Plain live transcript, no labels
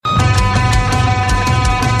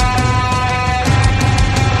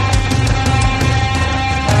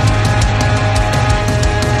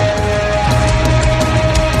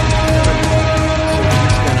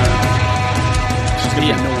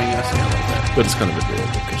But it's kind of adorable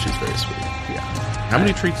because she's very sweet. Yeah. How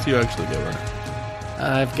many treats do you actually give her?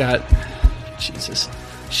 I've got... Jesus.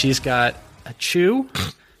 She's got a chew.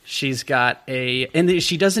 She's got a... And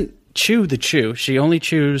she doesn't chew the chew. She only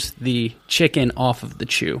chews the chicken off of the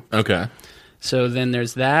chew. Okay. So then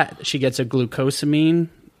there's that. She gets a glucosamine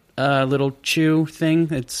little chew thing.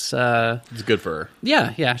 It's good for her.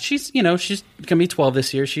 Yeah. She's gonna be 12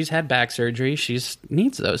 this year. She's had back surgery. She's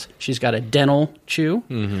needs those. She's got a dental chew.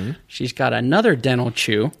 Mm-hmm. She's got another dental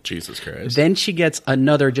chew. Jesus Christ. Then she gets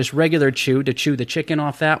another just regular chew to chew the chicken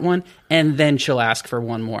off that one, and then she'll ask for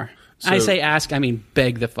one more. I say ask, I mean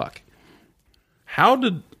beg the fuck. How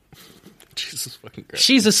did... Jesus fucking Christ.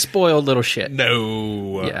 She's a spoiled little shit.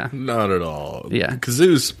 No. Yeah. Not at all. Yeah.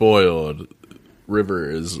 Kazoo's spoiled. River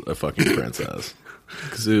is a fucking princess.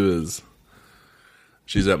 Kazoo is...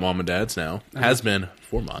 She's at mom and dad's now. Has been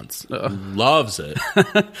 4 months. Loves it.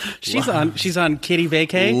 She's on kitty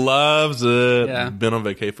vacay. Loves it. Yeah. Been on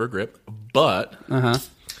vacay for a grip. But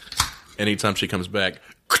anytime she comes back...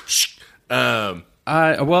 that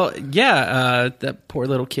poor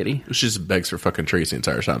little kitty. She just begs for fucking treats the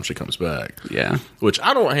entire time she comes back. Yeah. Which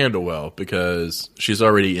I don't handle well because she's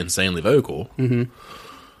already insanely vocal. Mm-hmm.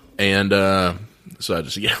 And so I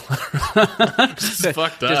just yell at her. It's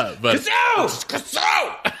fucked up. But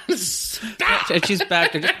Kazoo! Stop! And she's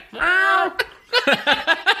back there.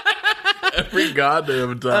 Every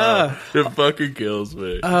goddamn time. It fucking kills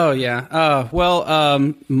me. Oh, yeah.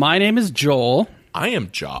 My name is Joel. I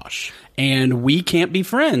am Josh. And we can't be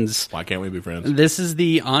friends. Why can't we be friends? This is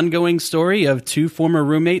the ongoing story of two former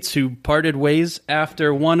roommates who parted ways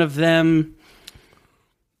after one of them...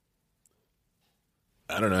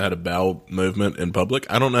 I don't know how to bowel movement in public.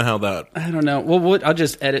 I don't know how that... I don't know. Well, I'll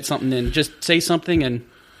just edit something in. Just say something and...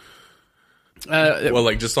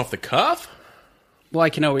 like just off the cuff? Well, I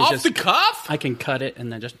can always Off the cuff? I can cut it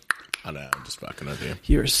and then just... I know, I'm just fucking with you.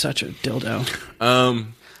 You're such a dildo.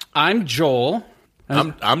 I'm Joel.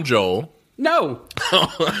 I'm Joel. No.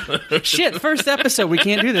 Shit, first episode. We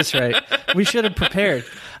can't do this right. We should have prepared.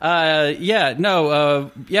 Why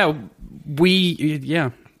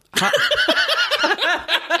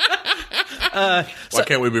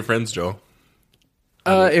can't we be friends, Joel?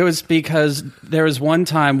 It was because there was one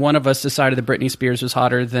time one of us decided that Britney Spears was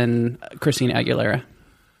hotter than Christina Aguilera.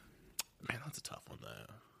 Man, that's a tough one,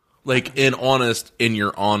 though. Like, in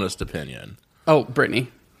your honest opinion. Oh, Britney.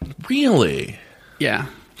 Really? Yeah.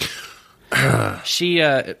 She,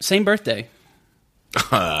 same birthday.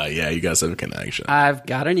 Yeah, you guys have a connection. I've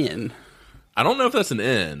got an in. I don't know if that's an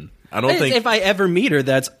in. I don't think... If I ever meet her,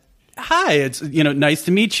 that's, hi, it's, nice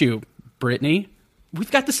to meet you, Britney.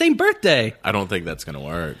 We've got the same birthday. I don't think that's going to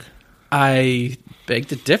work. I beg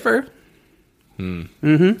to differ.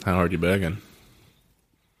 Mm-hmm. How hard are you begging?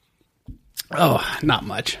 Oh, not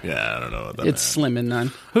much. Yeah, I don't know what that It's slim and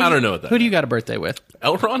none. I don't know what that Who do you got a birthday with?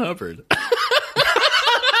 L. Ron Hubbard.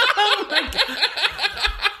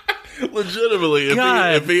 Legitimately,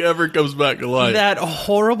 if he ever comes back to life. That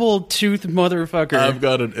horrible tooth motherfucker. I've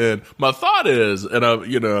got an in. My thought is, and I've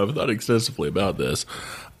thought extensively about this,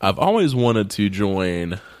 I've always wanted to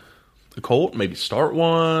join a cult, maybe start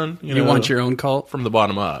one. You want your own cult? From the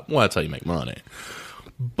bottom up. Well, that's how you make money.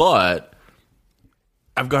 But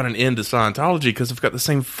I've got an into Scientology because I've got the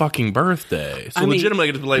same fucking birthday. So legitimately, I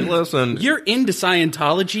get to be like, listen. Your into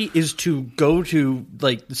Scientology is to go to,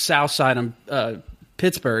 like, the south side of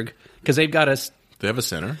Pittsburgh because they've got a... They have a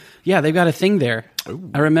center? Yeah, they've got a thing there. Ooh.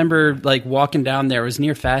 I remember, like, walking down there. It was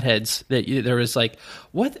near Fatheads. There was, like,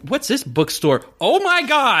 what's this bookstore? Oh, my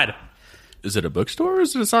God! Is it a bookstore or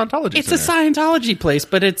is it a Scientology It's center? a Scientology place,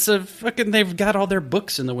 but it's a fucking... They've got all their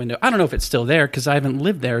books in the window. I don't know if it's still there because I haven't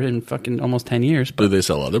lived there in fucking almost 10 years. But Do they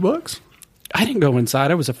sell other books? I didn't go inside.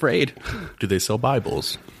 I was afraid. Do they sell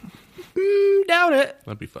Bibles? Doubt it.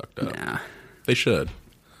 That'd be fucked up. Nah. They should.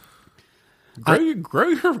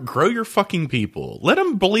 Grow your fucking people. Let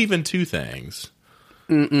them believe in two things.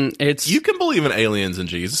 You can believe in aliens and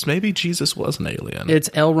Jesus. Maybe Jesus was an alien. It's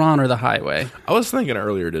Elron or the highway. I was thinking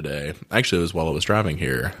earlier today. Actually, it was while I was driving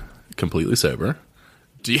here, completely sober.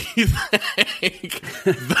 Do you think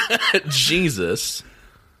that Jesus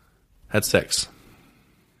had sex?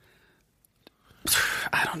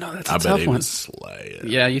 I don't know. That's a I tough bet he one. was slaying.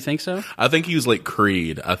 Yeah, you think so? I think he was like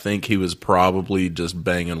Creed. I think he was probably just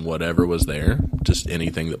banging whatever was there, just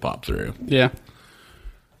anything that popped through. Yeah.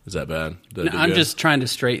 Is that bad? I'm just trying to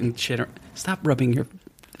straighten shit. Stop rubbing your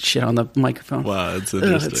shit on the microphone. Wow, it's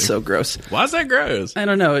interesting. It's so gross. Why is that gross? I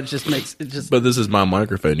don't know. It just makes it just. But this is my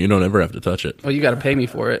microphone. You don't ever have to touch it. Well, you got to pay me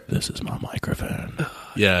for it. This is my microphone.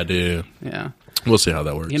 Yeah, I do. Yeah. We'll see how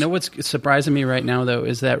that works. You know what's surprising me right now, though,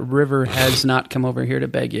 is that River has not come over here to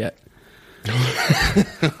beg yet.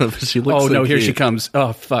 She looks Oh, so no, here cute. she comes.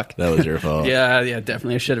 Oh, fuck. That was your fault. Yeah,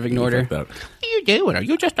 definitely. I should have ignored her. What are you doing? Are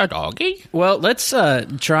you just a doggy? Well, let's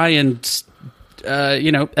try and,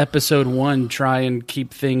 episode 1, try and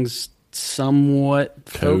keep things somewhat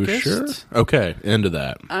focused. Sure. Okay, into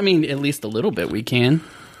that. I mean, at least a little bit we can.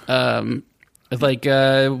 What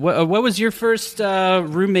was your first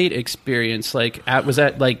roommate experience? Like, was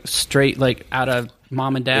that like straight like out of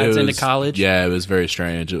mom and dad's into college? Yeah, it was very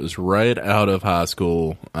strange. It was right out of high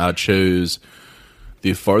school. I chose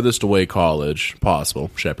the farthest away college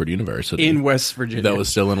possible, Shepherd University. In West Virginia. That was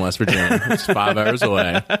still in West Virginia. It's 5 hours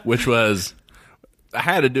away, which was... I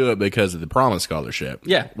had to do it because of the Promise Scholarship.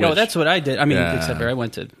 Yeah. No, which- that's what I did. I mean, Yeah. except for I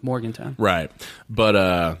went to Morgantown. Right.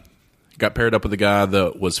 But got paired up with a guy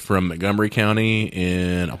that was from Montgomery County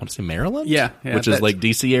in, I want to say Maryland? Yeah, which is like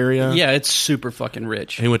D.C. area. Yeah, it's super fucking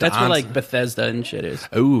rich. He went to That's where Einstein- like Bethesda and shit is.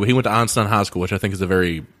 Oh, he went to Einstein High School, which I think is a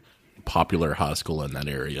very popular high school in that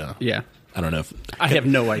area. Yeah. I don't know if... I have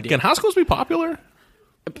no idea. Can high schools be popular?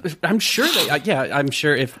 I'm sure they. I'm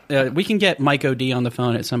sure if we can get Mike O'D on the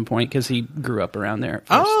phone at some point because he grew up around there.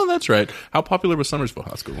 Oh, that's right. How popular was Summersville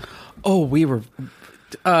High School? Oh, we were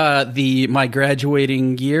my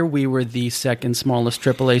graduating year. We were the second smallest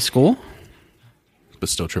AAA school. But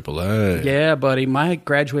still AAA. Yeah, buddy. My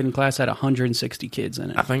graduating class had 160 kids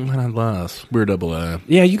in it. I think mine had less. We were AA.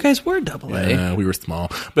 Yeah, you guys were AA. Yeah, we were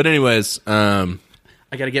small. But anyways, I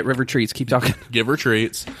got to get River Treats. Keep talking. give her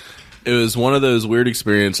treats. It was one of those weird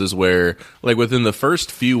experiences where, like, within the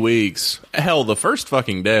first few weeks, hell, the first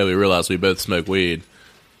fucking day, we realized we both smoke weed,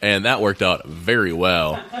 and that worked out very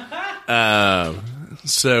well.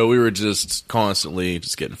 So we were just constantly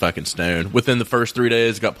just getting fucking stoned. Within the first 3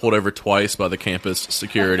 days, got pulled over twice by the campus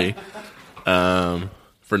security for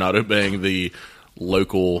not obeying the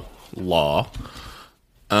local law.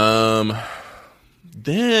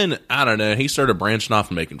 Then, I don't know, he started branching off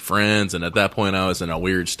and making friends, and at that point I was in a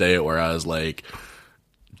weird state where I was, like,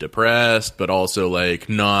 depressed, but also, like,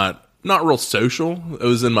 not real social. It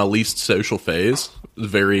was in my least social phase. It was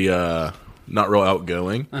very, not real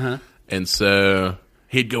outgoing. And so,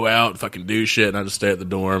 he'd go out and fucking do shit, and I'd just stay at the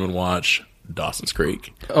dorm and watch Dawson's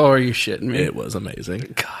Creek. Oh, are you shitting me? It was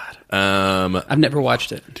amazing. God. I've I've never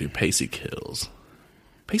watched it. Dude, Pacey kills.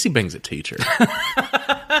 Pacey bangs a teacher.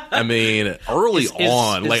 I mean, early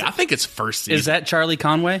on, like, I think it's first season. Is that Charlie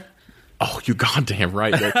Conway? Oh, you goddamn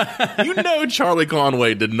right. You know Charlie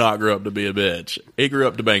Conway did not grow up to be a bitch. He grew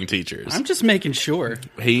up to bang teachers. I'm just making sure.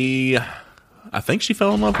 I think she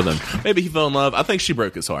fell in love with him. Maybe he fell in love. I think she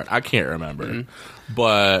broke his heart. I can't remember.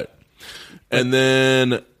 But, and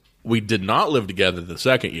then we did not live together the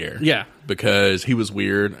second year. Yeah. Because he was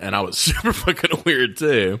weird, and I was super fucking weird,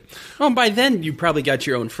 too. Well, by then you probably got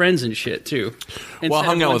your own friends and shit too. Well, I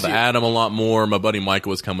hung out with Instead of Adam a lot more. My buddy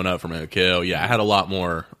Michael was coming up from Oak Hill. Yeah, I had a lot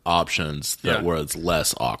more options that was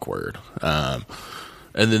less awkward. And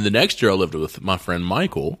then the next year I lived with my friend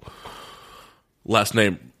Michael. Last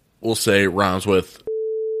name, we'll say, rhymes with...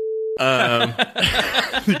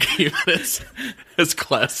 keep it as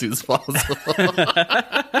classy as possible.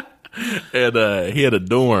 And he had a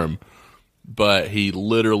dorm, but he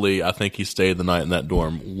literally, I think he stayed the night in that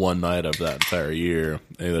dorm one night of that entire year.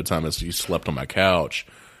 Any other time he slept on my couch,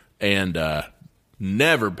 and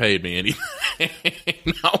never paid me anything.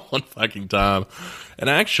 Not one fucking time. And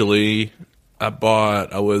actually, I don't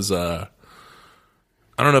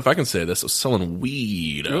know if I can say this. I was selling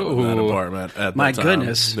weed out of that apartment at My that time.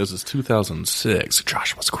 goodness. This is 2006.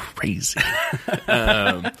 Josh was crazy.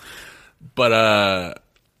 But I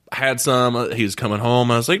had some. He was coming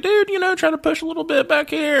home. I was like, dude, try to push a little bit back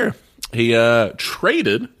here. He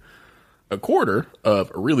traded a quarter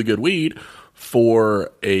of really good weed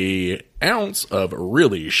for a ounce of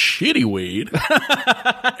really shitty weed.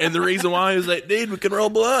 And the reason why is that, dude, we can roll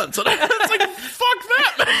blunts. And I was like, fuck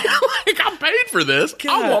that, man. Like, I paid for this.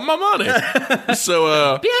 I want my money.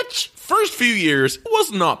 So, bitch, first few years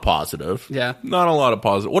was not positive. Yeah. Not a lot of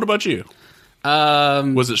positive. What about you?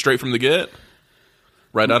 Was it straight from the get?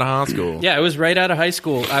 Right out of high school? Yeah, it was right out of high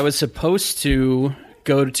school. I was supposed to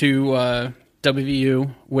go to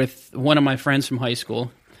WVU with one of my friends from high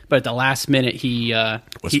school. But at the last minute,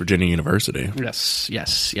 West Virginia University. Yes.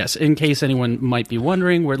 In case anyone might be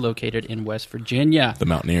wondering, we're located in West Virginia. The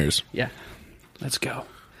Mountaineers. Yeah. Let's go.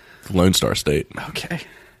 The Lone Star State. Okay.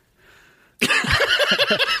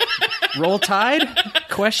 Roll Tide?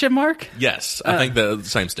 Question mark? Yes, I think the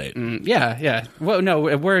same state. Yeah. Well, no,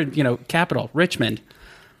 we're, capital, Richmond.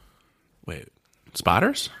 Wait,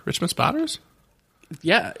 Spiders? Richmond Spiders?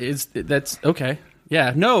 Yeah, that's okay.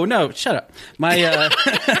 Yeah, no, shut up. My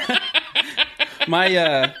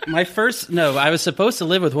My first I was supposed to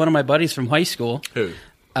live with one of my buddies from high school. Who?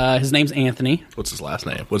 His name's Anthony. What's his last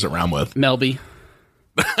name? What's it rhyme with? Melby.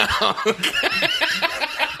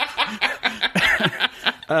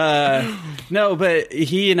 No, but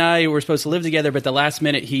he and I were supposed to live together, but the last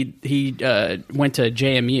minute he went to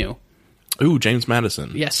JMU. Ooh, James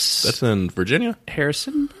Madison. Yes. That's in Virginia?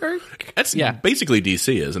 Harrisonburg? That's basically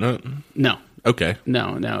D.C., isn't it? No. Okay.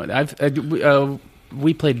 No.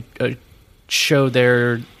 We played a show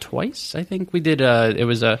there twice, I think. We did, it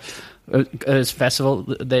was a festival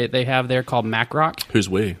they have there called Mac Rock. Who's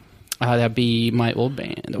we? That'd be my old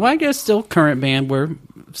band. Well, I guess still current band. We're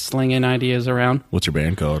slinging ideas around. What's your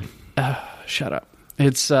band called? Shut up.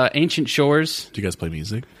 It's Ancient Shores. Do you guys play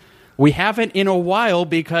music? We haven't in a while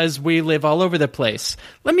because we live all over the place.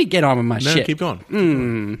 Let me get on with my shit. No, keep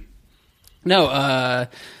going. No,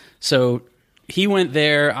 so he went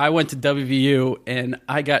there, I went to WVU, and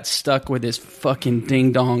I got stuck with this fucking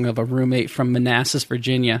ding-dong of a roommate from Manassas,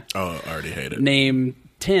 Virginia. Oh, I already hate it. Named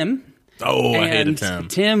Tim. Oh, I hated And Tim.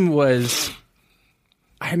 Tim was...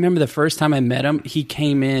 I remember the first time I met him, he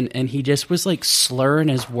came in and he just was like slurring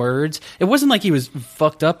his words. It wasn't like he was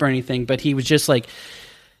fucked up or anything, but he was just like...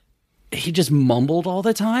 He just mumbled all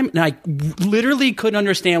the time, and I literally couldn't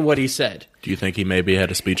understand what he said. Do you think he maybe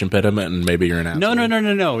had a speech impediment and maybe you're an asshole?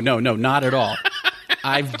 No, not at all.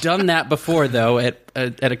 I've done that before, though, at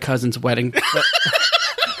a cousin's wedding. But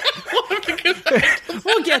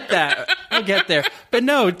we'll get that. We'll get there. But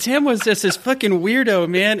no, Tim was just this fucking weirdo,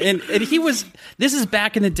 man. And he was... This is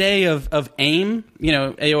back in the day of AIM,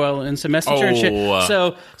 AOL Instant Messenger and shit.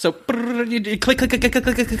 So you click.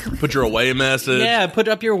 Put your away message. Yeah, put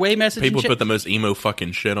up your away message. People put the most emo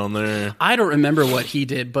fucking shit on there. I don't remember what he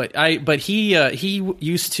did, but he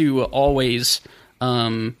used to always...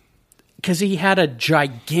 because he had a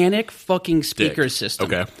gigantic fucking speaker system.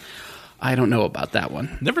 Okay. I don't know about that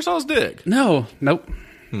one. Never saw his dick. No, nope.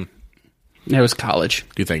 It was college.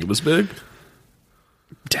 Do you think it was big?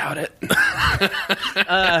 Doubt it.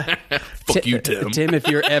 Fuck you, Tim. Tim, if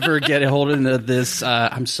you ever get a hold of this,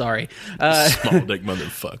 I'm sorry. Small dick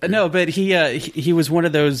motherfucker. No, but he was one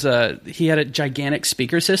of those. He had a gigantic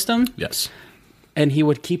speaker system. Yes. And he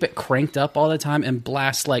would keep it cranked up all the time and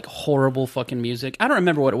blast like horrible fucking music. I don't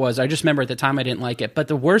remember what it was. I just remember at the time I didn't like it. But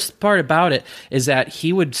the worst part about it is that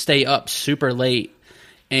he would stay up super late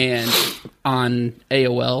and on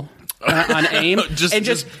AOL, on AIM, you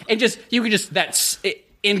could just that's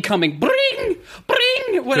incoming bring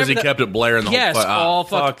whatever. Because he kept it blaring the yes, whole time. All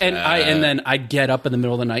fuck. And then I'd get up in the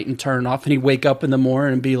middle of the night and turn it off, and he'd wake up in the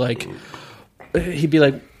morning and be like,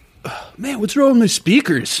 man, what's wrong with my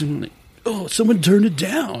speakers? And I'm like, oh, someone turned it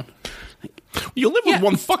down. You live with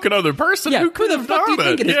one fucking other person. Yeah, who could have done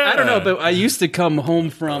it? I don't know, but I used to come home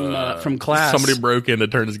from class. Somebody broke in to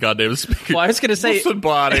turn his goddamn speaker. Well, I was going to say... Listen,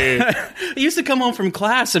 buddy. I used to come home from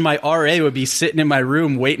class, and my RA would be sitting in my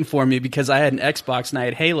room waiting for me because I had an Xbox and I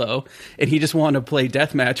had Halo, and he just wanted to play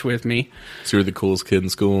deathmatch with me. So you're the coolest kid in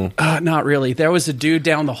school? Not really. There was a dude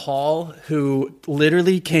down the hall who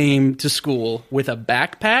literally came to school with a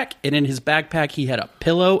backpack, and in his backpack he had a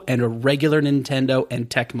pillow and a regular Nintendo and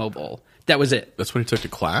Tecmo Bowl. That was it. That's what he took to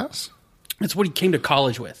class? That's what he came to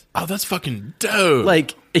college with. Oh, that's fucking dope.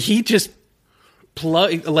 Like, he just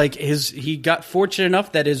plugged, like, he got fortunate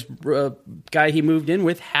enough that his guy he moved in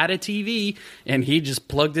with had a TV, and he just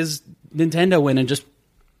plugged his Nintendo in and just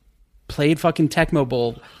played fucking Tecmo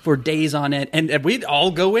Bowl for days on end, and we'd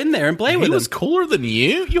all go in there and play with him. He was cooler than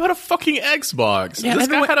you? You had a fucking Xbox. Yeah, this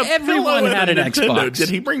guy had a everyone had an Xbox. Did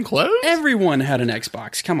he bring clothes? Everyone had an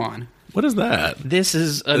Xbox. Come on. What is that? This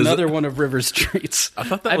is another one of River's treats. I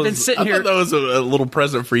thought that I've been sitting here. I thought that was a little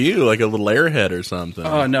present for you, like a little airhead or something.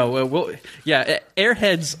 Oh no,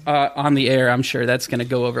 Airheads on the air. I'm sure that's going to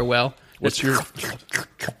go over well. What's your?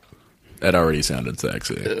 That already sounded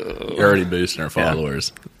sexy. You're already boosting our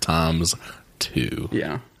followers times 2.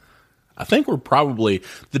 Yeah. I think we're probably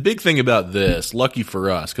the big thing about this. Lucky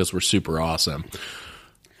for us, because we're super awesome.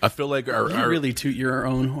 I feel like our really toot your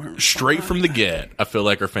own horn. Straight from the get, I feel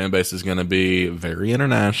like our fan base is going to be very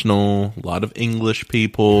international. A lot of English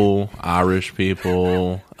people, Irish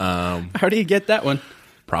people. How do you get that one?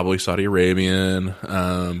 Probably Saudi Arabian.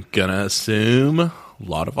 Gonna assume a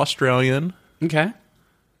lot of Australian. Okay.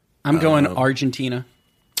 I'm going Argentina.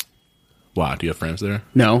 Wow, do you have friends there?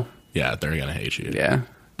 No. Yeah, they're going to hate you. Yeah.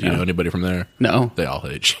 Do you know anybody from there? No. They all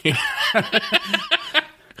hate you. How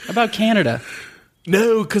about Canada?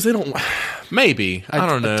 No, because they don't. Maybe. I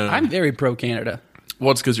don't know. I'm very pro Canada.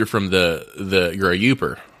 Well, it's because you're from you're a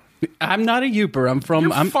Youper. I'm not a Youper. I'm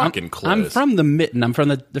Fucking close. I'm from the mitten. I'm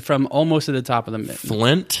from almost at the top of the mitten.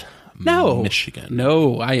 Flint, No. Michigan.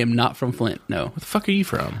 No, I am not from Flint. No. Where the fuck are you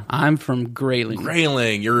from? I'm from Grayling.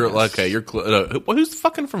 Grayling. You're okay. You're who's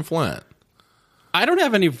fucking from Flint? I don't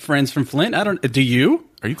have any friends from Flint. Do you?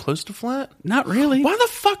 Are you close to Flint? Not really. Why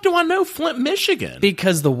the fuck do I know Flint, Michigan?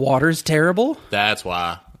 Because the water's terrible. That's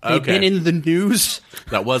why. They've been in the news.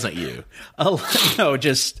 That wasn't you. No,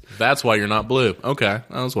 just... That's why you're not blue. Okay,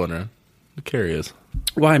 I was wondering. I'm curious.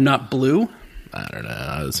 Why I'm not blue? I don't know.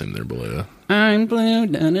 I assume they're blue. I'm blue.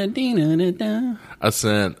 Da-da-dee-da-da-da. I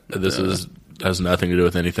sent... has nothing to do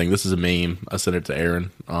with anything. This is a meme. I sent it to Aaron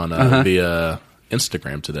on via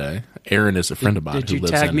Instagram today. Aaron is a friend of mine Did who you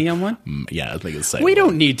lives tag in... me on one? Yeah, I think it's the same We one.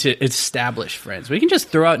 don't need to establish friends. We can just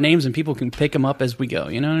throw out names and people can pick them up as we go.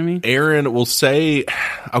 You know what I mean? Aaron will say...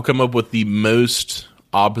 I'll come up with the most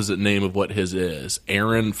opposite name of what his is.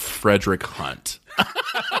 Aaron Frederick Hunt.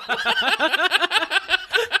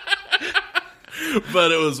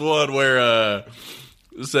 But it was one where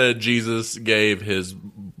it said Jesus gave his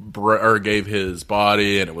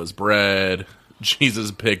body and it was bread.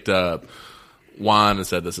 Jesus picked up wine and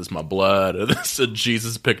said, "This is my blood." And then said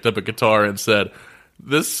Jesus picked up a guitar and said,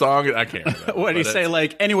 "This song," I can't remember. What did he say?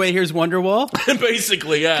 Like, anyway, here's Wonderwall?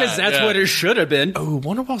 Basically, yeah. Because that's what it should have been. Oh,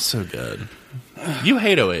 Wonderwall's so good. You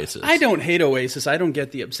hate Oasis. I don't hate Oasis. I don't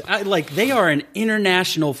get the they are an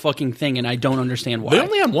international fucking thing, and I don't understand why. They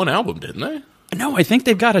only had one album, didn't they? No, I think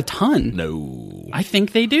they've got a ton. No. I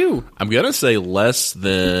think they do. I'm going to say less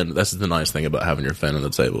than... That's the nice thing about having your friend on the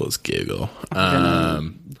table is giggle.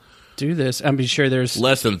 Do this. I'm sure there's...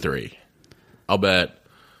 Less than 3. I'll bet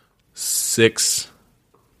 6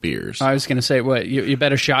 beers. I was going to say, what, you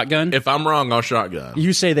bet a shotgun? If I'm wrong, I'll shotgun.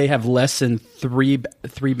 You say they have less than three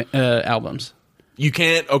albums. You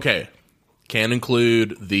can't... Okay. Can't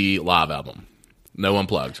include the live album. No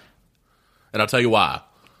Unplugged. And I'll tell you why.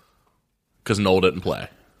 Because Noel didn't play.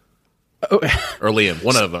 Oh. Or Liam.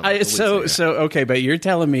 One of them. Okay, but you're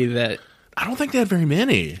telling me that... I don't think they had very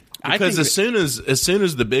many. Because as soon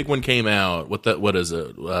as the big one came out, what is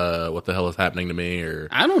it? What the hell is happening to me? Or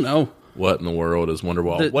I don't know. What in the world is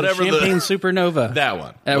Wonderwall? Whatever the Champagne Supernova. That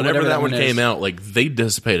one. Whenever that one came out, like they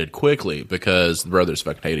dissipated quickly because the brothers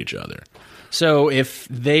fucking hate each other. So if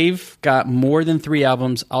they've got more than 3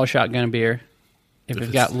 albums, I'll shotgun a beer. If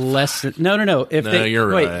they've got less than... No. You're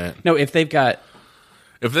right. No, if they've got...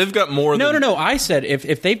 If they've got more than... No. I said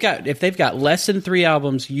if they've got less than 3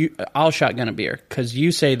 albums, I'll shotgun a beer because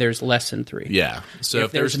you say there's less than 3. Yeah. So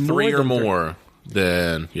if there's 3 or more,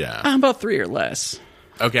 then yeah. How about 3 or less?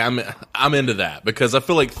 Okay, I'm into that because I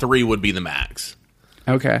feel like 3 would be the max.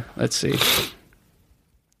 Okay, let's see.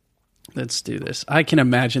 Let's do this. I can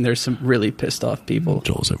imagine there's some really pissed off people.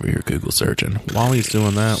 Joel's over here Google searching. While he's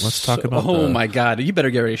doing that, let's talk about. Oh my God! You better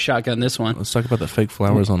get ready to shotgun this one. Let's talk about the fake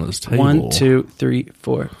flowers on this table. 1, 2, 3,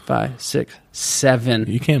 4, 5, 6, 7.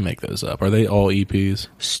 You can't make those up. Are they all EPs?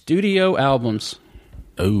 Studio albums.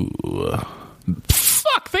 Oh,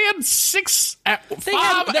 fuck! They had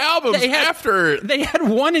 5 albums after. They had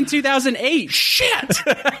 1 in 2008. Shit.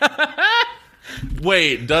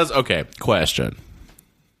 Wait. Okay. Question.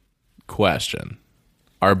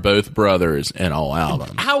 Are both brothers in all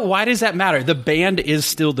albums? Why does that matter? The band is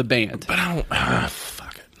still the band. But I don't...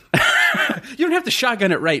 fuck it. You don't have to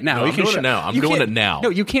shotgun it right now. No, I'm doing it now. I'm doing it now. No,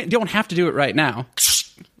 you can't. Don't have to do it right now.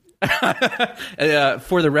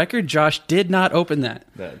 For the record, Josh did not open that.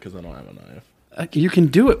 Because I don't have a knife. You can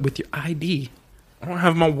do it with your ID. I don't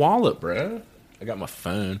have my wallet, bro. I got my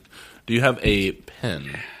phone. Do you have a pen? Do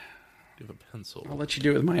you have a pencil? I'll let you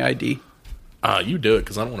do it with my ID. You do it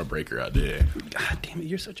because I don't want to break your ID. God damn it,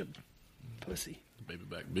 you're such a pussy. Baby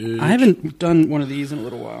back bitch. I haven't done one of these in a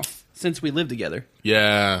little while. Since we lived together.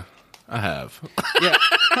 Yeah, I have. Yeah.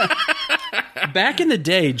 Back in the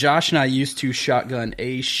day, Josh and I used to shotgun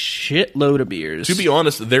a shitload of beers. To be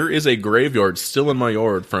honest, there is a graveyard still in my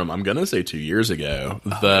yard from, I'm going to say 2 years ago,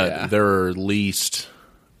 that there are at least,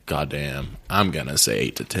 goddamn, I'm going to say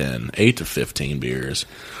 8 to 10, 8 to 15 beers.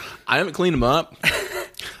 I haven't cleaned them up.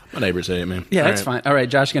 My neighbors hate me. Yeah, that's fine. All right,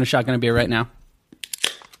 Josh is going to shotgun a beer right now.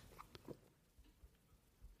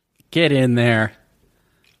 Get in there.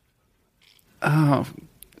 Oh,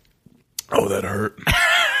 that hurt.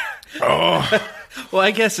 Oh. Well,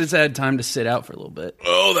 I guess it's had time to sit out for a little bit.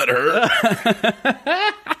 Oh, that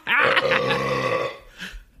hurt.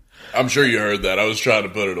 I'm sure you heard that. I was trying to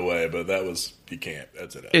put it away, but that was... You can't.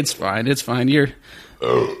 That's it. It's fine. It's fine. You're...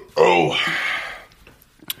 Oh.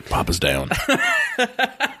 Papa's down. It's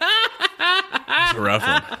a rough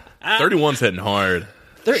one. 31's hitting hard.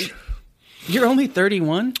 30. You're only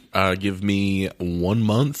 31? Give me 1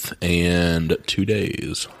 month and 2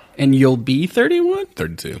 days. And you'll be 31?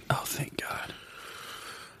 32. Oh, thank God.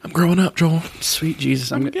 I'm growing up, Joel. Sweet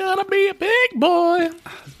Jesus, I'm Gonna be a big boy.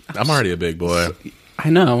 I'm already a big boy. I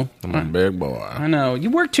know. I'm a big boy. I know. You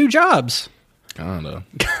work 2 jobs. Kinda.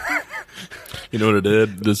 You know what I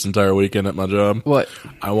did this entire weekend at my job? What?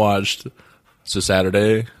 I watched. So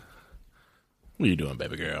Saturday. What are you doing,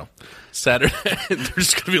 baby girl? Saturday. They're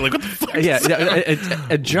just gonna be like, what the fuck?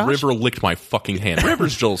 Yeah, Josh. River licked my fucking hand.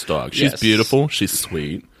 River's Joel's dog. She's beautiful. She's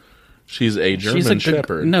sweet. She's a German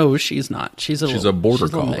Shepherd. No, she's not. She's a border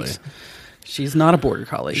collie. mix. She's not a border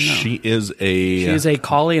collie. No. She is a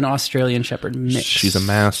collie and Australian Shepherd mix. She's a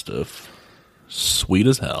Mastiff. Sweet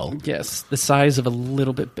as hell. Yes, the size of a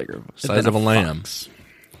little bit bigger. Size of a lamb.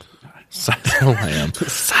 Size of a lamb.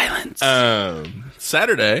 Silence.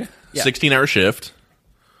 Saturday, 16-hour shift.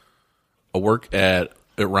 I work at,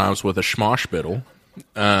 it rhymes with a schmoshpital.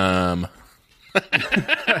 I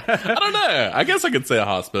don't know. I guess I could say a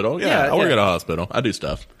hospital. Yeah, I work at a hospital. I do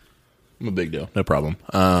stuff. I'm a big deal. No problem.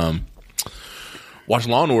 Watch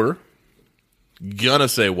Law & Order. Gonna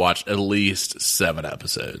say watch at least 7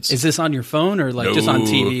 episodes. Is this on your phone or like just on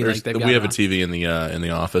TV? Like we have a TV in the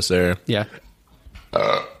office there. Yeah.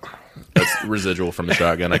 That's residual from the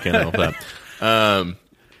shotgun. I can't help that.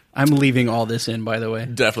 I'm leaving all this in, by the way.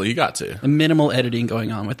 Definitely, you got to. Minimal editing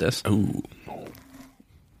going on with this. Ooh.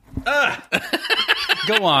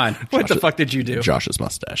 Go on. What the fuck did you do? Josh's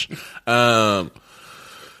mustache. And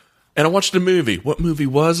I watched a movie. What movie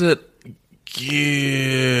was it?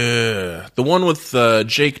 Yeah. The one with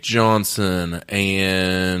Jake Johnson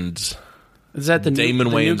and is that the Damon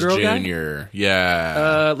new, Wayans new girl Jr. Guy?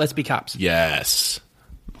 Yeah. Let's Be Cops. Yes.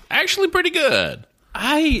 Actually pretty good.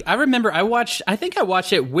 I remember I think I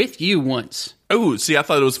watched it with you once. Oh, see, I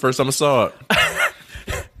thought it was the first time I saw it.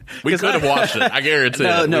 We could have watched it. I guarantee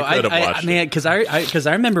it. No, we could have watched man, because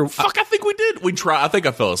I remember. Fuck, I think we did. We tried. I think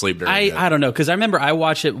I fell asleep during it. I don't know, because I remember I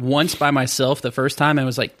watched it once by myself the first time and I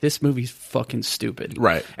was like, this movie's fucking stupid.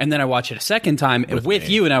 Right. And then I watched it a second time with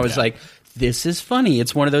you and I was like, this is funny.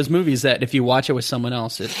 It's one of those movies that if you watch it with someone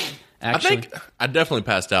else, it actually. I think I definitely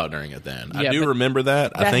passed out during it then. Yeah, I do remember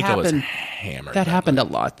that. I think I was hammered. That happened a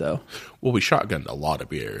lot, though. Well, we shotgunned a lot of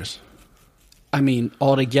beers. I mean,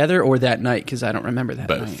 all together or that night, because I don't remember that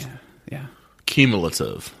Both. night. Yeah.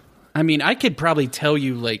 Cumulative. I mean, I could probably tell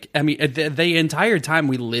you, like, I mean, the entire time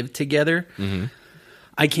we lived together,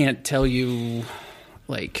 I can't tell you,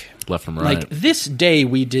 like... Left from right. Like, this day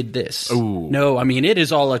we did this. Ooh. No, I mean, it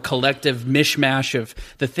is all a collective mishmash of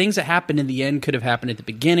the things that happened in the end could have happened at the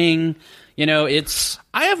beginning. You know, it's...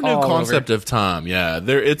 I have no concept of time. Yeah,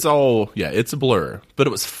 it's all... Yeah, it's a blur. But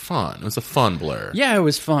it was fun. It was a fun blur. Yeah, it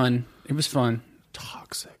was fun. It was fun.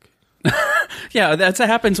 Toxic. Yeah, that's what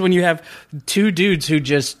happens when you have 2 dudes who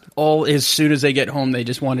just all as soon as they get home they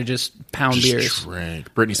just want to just pound beers.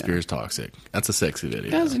 Drink. Britney Spears Toxic. That's a sexy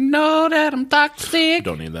video. Does know that I'm toxic?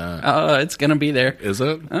 Don't need that. It's gonna be there. Is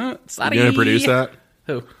it? Sorry. You gonna produce that?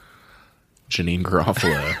 Who? Janine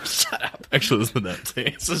Garofalo. Shut up. Actually, this is the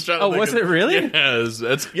Neptunes. Oh, was it really?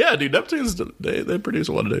 Yeah, dude. Neptunes, they produce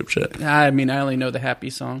a lot of dope shit. I mean, I only know the Happy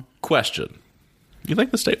song. Question: you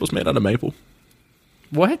think this table's made out of maple?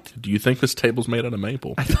 What? Do you think this table's made out of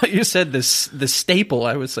maple? I thought you said the staple.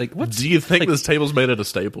 I was like, what? Do you think this table's made out of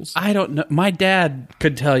staples? I don't know. My dad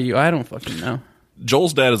could tell you. I don't fucking know.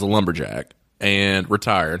 Joel's dad is a lumberjack and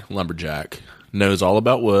retired lumberjack. Knows all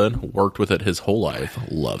about wood. Worked with it his whole life.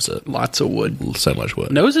 Loves it. Lots of wood. So much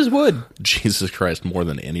wood. Knows his wood. Jesus Christ, more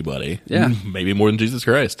than anybody. Yeah. Maybe more than Jesus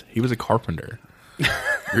Christ. He was a carpenter.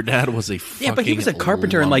 Your dad was a fucking Yeah, but he was a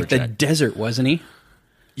carpenter in like the desert, wasn't he?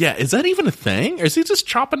 Yeah, is that even a thing? Or is he just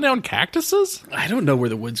chopping down cactuses? I don't know where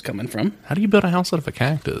the wood's coming from. How do you build a house out of a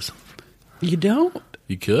cactus? You don't.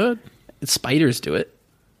 You could. Spiders do it.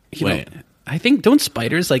 Wait. I think, don't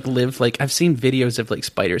spiders like live, like, I've seen videos of like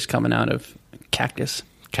spiders coming out of cactus.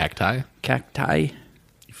 Cacti? Cacti.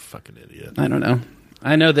 You fucking idiot. I don't know.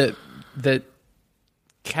 I know that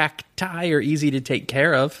cacti are easy to take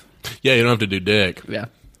care of. Yeah, you don't have to do dick. Yeah.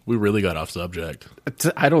 We really got off subject.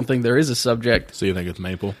 I don't think there is a subject. So you think it's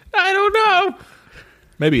maple? I don't know.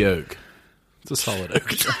 Maybe oak. It's a solid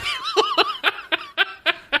oak.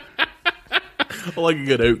 I like a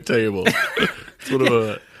good oak table. It's one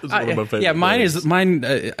of my favorite. Yeah, mine things. is mine.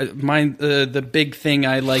 Mine. The big thing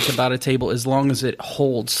I like about a table, as long as it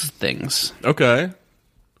holds things. Okay.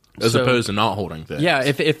 As So- opposed to not holding things. Yeah,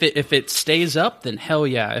 if it stays up, then hell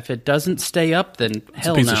yeah. If it doesn't stay up, then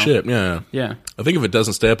hell Piece no. of shit, yeah. Yeah. I think if it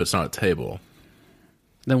doesn't stay up, it's not a table.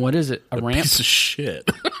 Then what is it? A ramp? Piece of shit.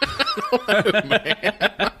 Oh,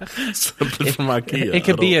 man. Something from IKEA. It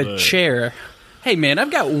could be I a don't know. chair. Hey, man, I've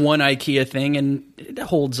got one IKEA thing, and it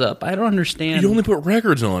holds up. I don't understand. You only put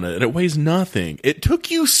records on it, and it weighs nothing. It took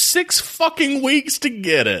you 6 fucking weeks to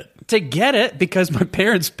get it. To get it, because my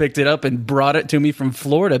parents picked it up and brought it to me from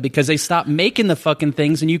Florida because they stopped making the fucking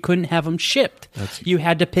things and you couldn't have them shipped. You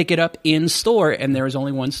had to pick it up in store, and there was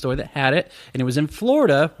only one store that had it, and it was in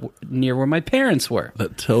Florida near where my parents were.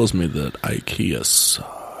 That tells me that IKEA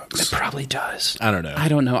sucks. It probably does. I don't know. I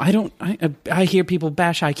don't know. I hear people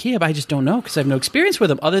bash IKEA, but I just don't know because I have no experience with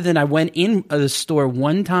them. Other than I went in the store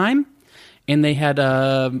one time, and they had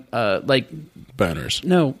like banners.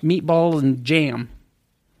 No, meatball and jam.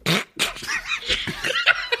 Like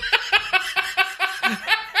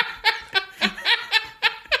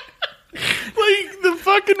the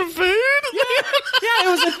fucking food? Yeah, it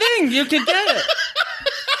was a thing. You could get it.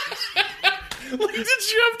 Like, did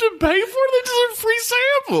you have to pay for it? They just had free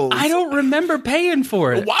samples. I don't remember paying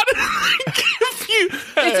for it. Why did they give you?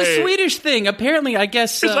 It's a Swedish thing. Apparently, I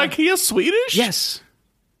guess. Is IKEA Swedish? Yes.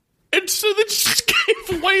 And so they just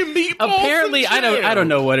gave away meatballs. Apparently, and jam. I don't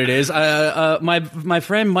know what it is. My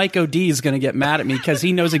friend Mike O'D is going to get mad at me because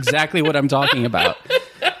he knows exactly what I'm talking about.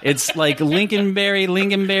 It's like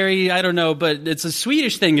lingonberry. I don't know, but it's a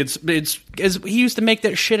Swedish thing. It's he used to make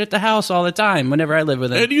that shit at the house all the time. Whenever I lived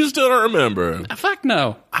with him. And you still don't remember? Fuck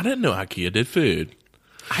no. I didn't know IKEA did food.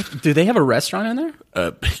 Do they have a restaurant in there?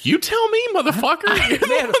 You tell me, motherfucker. They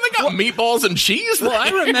got meatballs and cheese. Well, I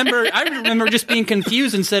remember just being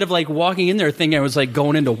confused. Instead of like walking in there thinking I was like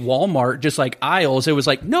going into Walmart, just like aisles. It was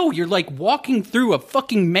like, no, you're like walking through a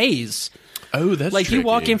fucking maze. Oh, that's like tricky. You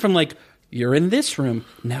walk in from like, you're in this room,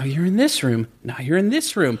 now you're in this room, now you're in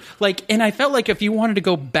this room. Like, and I felt like if you wanted to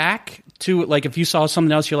go back to, like, if you saw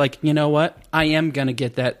something else, you're like, you know what? I am gonna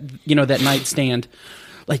get that, that nightstand.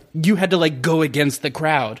 Like, you had to, like, go against the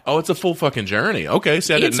crowd. Oh, it's a full fucking journey. Okay,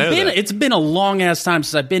 see, I didn't know that. It's been a long-ass time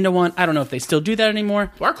since I've been to one. I don't know if they still do that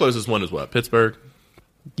anymore. Our closest one is what, Pittsburgh?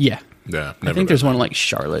 Yeah. Yeah, I think there's one in, like,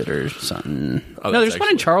 Charlotte or something. Oh, no, there's one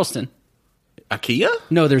in Charleston. IKEA?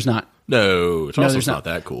 No, there's not. No, Charleston's not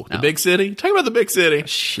that cool. No. The big city? Talk about the big city.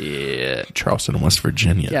 Shit. Charleston, West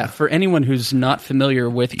Virginia. Yeah, for anyone who's not familiar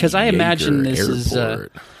with, because I imagine this is...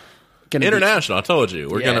 International, I told you.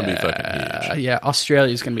 We're going to be fucking huge. Yeah,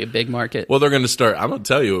 Australia's going to be a big market. Well, they're going to start, I'm going to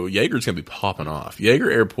tell you, Jaeger's going to be popping off.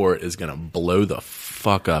 Jaeger Airport is going to blow the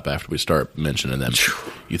fuck up after we start mentioning them.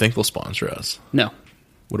 You think they'll sponsor us? No.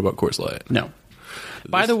 What about Coors Light? No.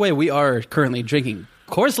 By the way, we are currently drinking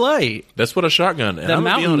Coors Light. That's what a shotgun is. The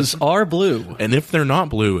mountains are blue. And if they're not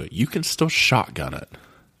blue, you can still shotgun it.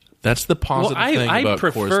 That's the positive thing about Coors Light. I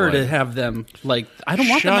prefer to have them, like, I don't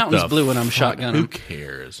want the mountains blue when I'm shotgunning. Who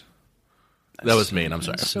cares? That was mean. I'm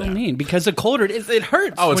sorry. That's so mean because the colder it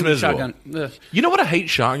hurts. Oh, it's when miserable. Shotgun. You know what I hate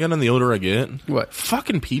shotgunning the older I get? What?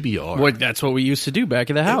 Fucking PBR. Well, that's what we used to do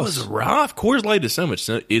back at the house. It was rough. Coors Light is so much.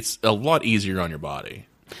 It's a lot easier on your body.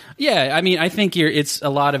 Yeah, I mean, I think it's a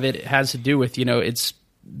lot of it has to do with it's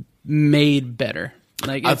made better.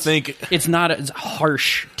 Like I think it's not as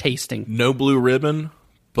harsh tasting. No blue ribbon,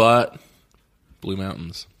 but Blue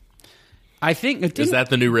Mountains. I think is that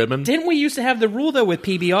the new ribbon? Didn't we used to have the rule though with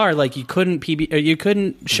PBR? Like you couldn't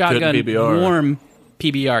shotgun warm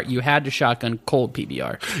PBR. You had to shotgun cold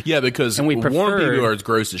PBR. Yeah, because warm PBR is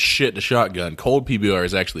gross as shit to shotgun. Cold PBR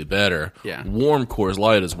is actually better. Yeah. Warm Coors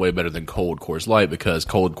Light is way better than cold Coors Light because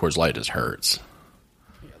cold Coors Light just hurts.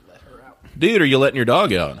 Yeah, let her out. Dude, are you letting your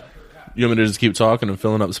dog out? You want me to just keep talking and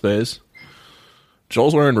filling up space?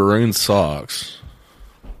 Joel's wearing maroon socks.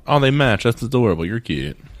 Oh, they match. That's adorable. You're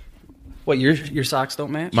cute. What, your socks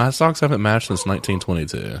don't match? My socks haven't matched since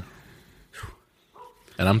 1922.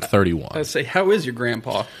 And I'm 31. I say, how is your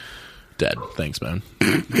grandpa? Dead. Thanks, man.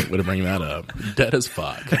 Way to bring that up. Dead as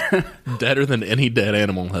fuck. Deader than any dead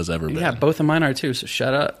animal has ever been. Yeah, both of mine are too, so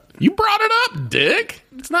shut up. You brought it up, dick.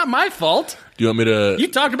 It's not my fault. Do you want me to... You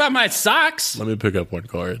talked about my socks. Let me pick up one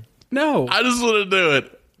card. No. I just want to do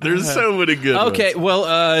it. There's so many good ones. Okay,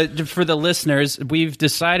 well, for the listeners, we've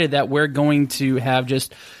decided that we're going to have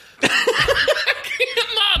just... I'm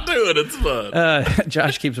not doing it. It's fun.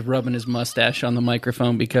 Josh keeps rubbing his mustache on the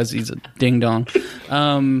microphone because he's a ding-dong.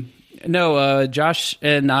 No, Josh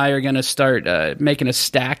and I are going to start making a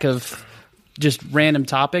stack of just random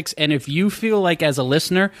topics. And if you feel like as a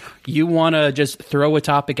listener, you want to just throw a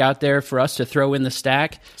topic out there for us to throw in the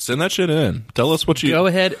stack. Send that shit in. Tell us what you... Go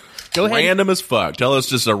ahead. Random as fuck. Tell us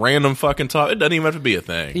just a random fucking topic. It doesn't even have to be a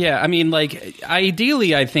thing. Yeah, I mean, like,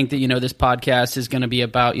 ideally, I think that, this podcast is going to be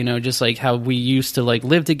about, just like how we used to, like,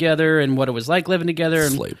 live together and what it was like living together.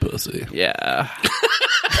 And, slay pussy. Yeah.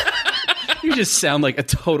 You just sound like a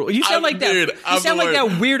total. You sound like that. Dude, You sound like that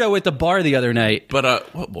weirdo at the bar the other night.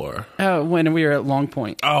 But what bar? When we were at Long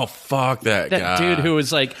Point. Oh, fuck that guy. Dude who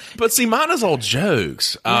was like. But see, mine is all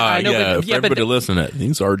jokes. I know, yeah, but- for yeah, but- everybody listening,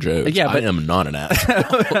 these are jokes. Yeah, but- I am not an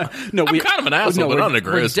asshole. No, I'm kind of an asshole, but not an We're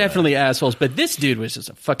aggressive. definitely assholes. But this dude was just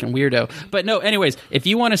a fucking weirdo. But no, anyways, if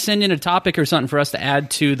you want to send in a topic or something for us to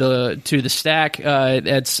add to the stack,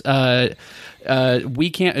 that's we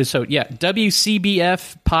can't. So yeah,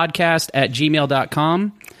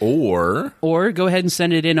 WCBFpodcast@gmail.com. Or go ahead and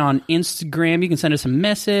send it in on Instagram. You can send us a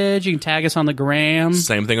message. You can tag us on the gram.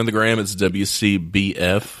 Same thing on the gram. It's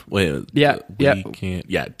WCBF. Wait, Yeah, we yeah. can't.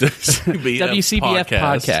 Yeah, WCBF, WCBF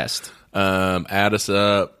podcast. Add us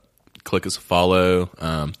up. Click us a follow.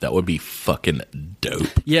 That would be fucking dope.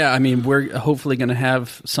 Yeah, I mean, we're hopefully going to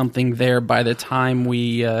have something there by the time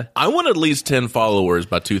we. I want at least 10 followers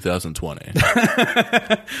by 2020.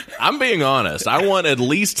 I'm being honest. I want at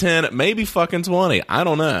least 10, maybe fucking 20. I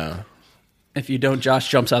don't know. If you don't, Josh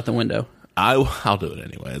jumps out the window. I'll do it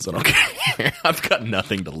anyways. I don't care. I've got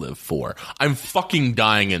nothing to live for. I'm fucking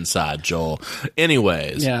dying inside, Joel.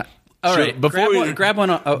 Anyways. Yeah. All right. Grab one.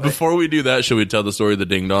 Before we do that, should we tell the story of the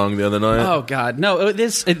ding dong the other night? Oh God, no!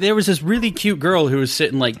 There was this really cute girl who was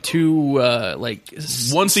sitting like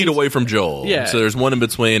one seat away from Joel. Yeah. So there's one in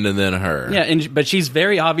between and then her. Yeah, but she's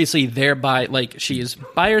very obviously there by she is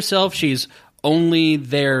by herself. She's only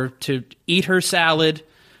there to eat her salad,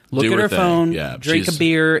 look Do at her her thing. phone, Yeah, drink a she's-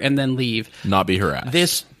 beer, and then leave. Not be harassed.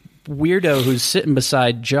 This weirdo who's sitting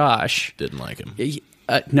beside Josh. Didn't like him.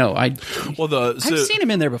 No, I've seen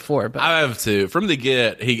him in there before, but I have too. From the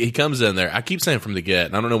get, he comes in there. I keep saying from the get,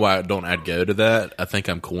 and I don't know why I don't add go to that. I think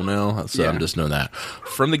I'm cool now, so Yeah. I'm just doing that.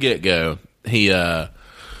 From the get go, he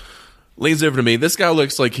leans over to me. This guy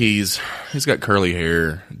looks like he's got curly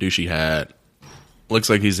hair, douchey hat. Looks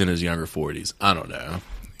like he's in his younger 40s. I don't know.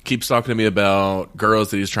 Keeps talking to me about girls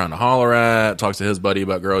that he's trying to holler at. Talks to his buddy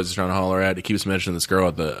about girls he's trying to holler at. He keeps mentioning this girl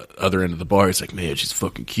at the other end of the bar. He's like, man, she's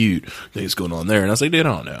fucking cute. Things going on there. And I was like, dude,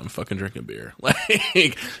 I don't know. I'm fucking drinking beer.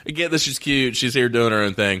 Like, I get that she's cute. She's here doing her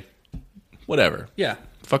own thing. Whatever. yeah.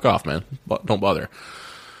 Fuck off, man. Don't bother.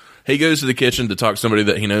 He goes to the kitchen to talk to somebody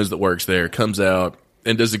that he knows that works there. Comes out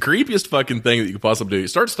and does the creepiest fucking thing that you could possibly do. He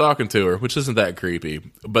starts talking to her, which isn't that creepy,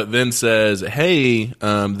 but then says, hey,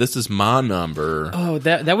 this is my number. Oh,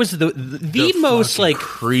 that was the most fucking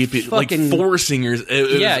creepy, fucking, like forcing your.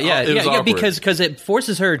 It was awkward. because it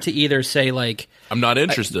forces her to either say like, I'm not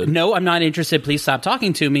interested. no, I'm not interested. Please stop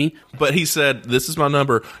talking to me. But he said, this is my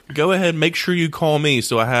number. Go ahead, make sure you call me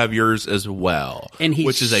so I have yours as well. And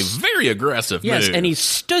which is a very aggressive Yes, move. and he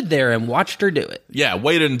stood there and watched her do it. Yeah,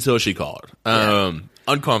 waited until she called.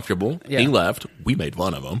 Uncomfortable. Yeah. He left. We made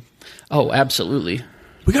fun of him. Oh, absolutely.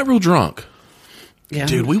 We got real drunk. Yeah,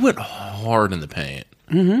 Dude, we went hard in the paint.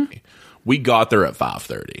 Mm-hmm. We got there at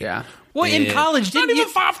 5:30. Yeah. Well, in college, not didn't even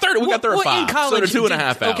you? 5:30. We got there at 5. In college, so 2.5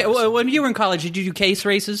 hours. Okay, well, when you were in college, did you do case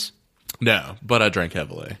races? No, but I drank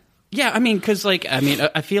heavily. Yeah, I mean, because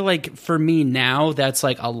I feel like for me now that's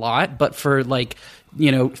like a lot, but for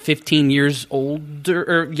 15 years older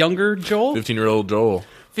or younger Joel, 15-year-old Joel.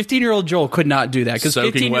 15-year-old Joel could not do that because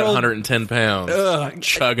Soaking wet 15-year-old 110 pounds.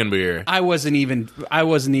 Chugging beer. I wasn't even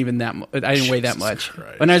that much. I didn't weigh that much.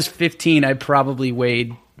 Christ. When I was 15, I probably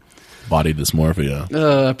weighed Body dysmorphia.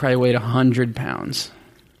 I probably weighed 100 pounds.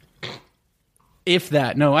 If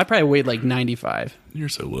that. No, I probably weighed like 95. You're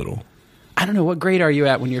so little. I don't know. What grade are you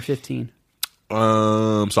at when you're 15?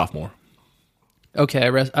 Sophomore. Okay.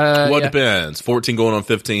 It yeah. depends. 14 going on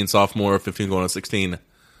 15, sophomore, 15 going on 16.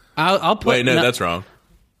 I'll put. Wait, no, that's wrong.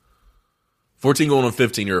 14 going on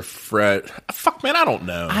 15, you're a fret. Fuck, man, I don't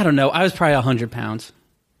know. I don't know. I was probably 100 pounds.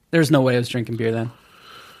 There's no way I was drinking beer then.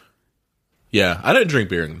 Yeah, I didn't drink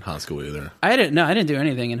beer in high school either. I didn't do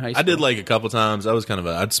anything in high school. I did like a couple times.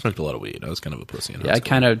 I'd smoked a lot of weed. I was kind of a pussy in high Yeah, I school.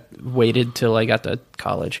 kind of waited till I got to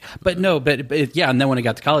college. But no, but yeah, and then when I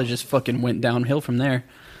got to college, it just fucking went downhill from there.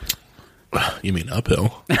 You mean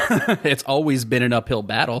uphill? It's always been an uphill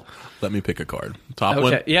battle. Let me pick a card. Top Okay.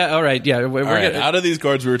 one. Yeah. All right. Yeah. We're All right, gonna, out of these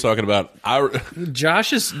cards we were talking about,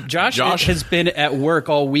 Josh has been at work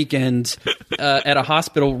all weekend at a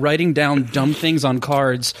hospital writing down dumb things on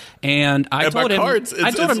cards, and I And by told him cards,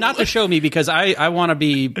 it's not to show me because I want to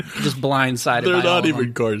be just blindsided. they're by all not of even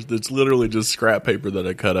them. cards. It's literally just scrap paper that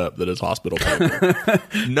I cut up that is hospital paper.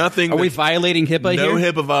 Nothing. Are we violating HIPAA No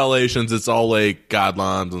here? HIPAA violations. It's all like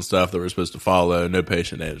guidelines and stuff that we're supposed to follow. No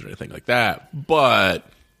patient names or anything like that. But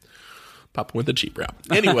Papa went the cheap route.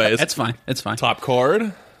 Anyways, That's fine. It's fine. top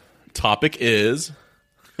card. Topic is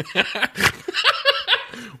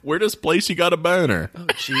where does place you got a boner? Oh,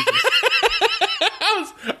 Jesus.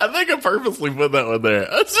 I think I purposely put that one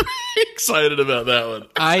there. I'm so excited about that one.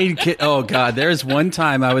 Oh God, there's one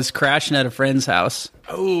time I was crashing at a friend's house.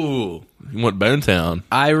 Oh, you went Bone Town.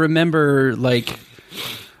 I remember, like,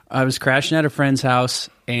 I was crashing at a friend's house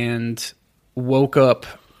and woke up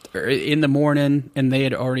in the morning, and they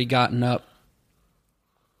had already gotten up,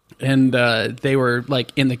 and they were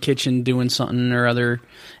like in the kitchen doing something or other,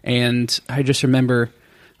 and I just remember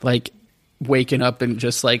like waking up and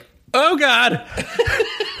just like, oh God,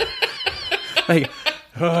 like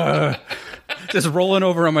just rolling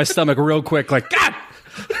over on my stomach real quick, like, God.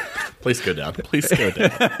 Please go down. Please go down.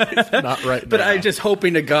 Please, not right now. But I just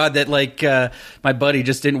hoping to God that like my buddy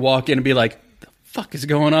just didn't walk in and be like, the fuck is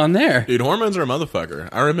going on there? Dude, hormones are a motherfucker.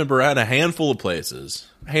 I remember I had a handful of places.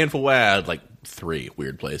 I had like 3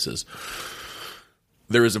 weird places.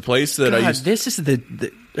 There was a place that God, I used. This is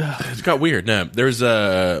It got weird. No, there's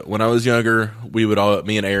when I was younger,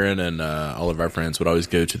 me and Aaron and all of our friends would always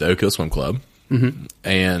go to the Oak Hill Swim Club. Mm-hmm.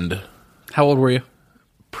 And how old were you?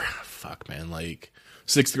 Fuck, man, like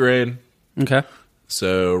 6th grade. Okay.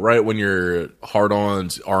 So right when your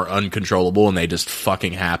hard-ons are uncontrollable and they just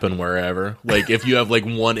fucking happen wherever. Like if you have like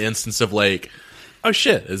one instance of like, oh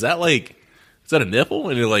shit, is that a nipple?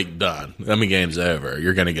 And you're like, done. I mean, game's over.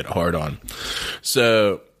 You're going to get a hard-on.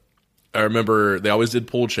 So I remember they always did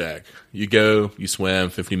pool check. You go, you swim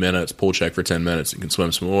 50 minutes, pool check for 10 minutes. You can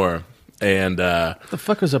swim some more. And the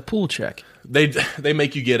fuck was a pool check? They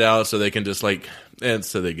make you get out so they can just like, and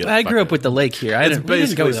so they get. I grew up with the lake here. It's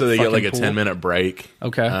basically so they get like a pool. 10-minute break.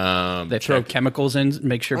 Okay. They throw chemicals in,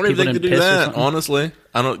 make sure I don't people think didn't they do piss or that. something. Honestly,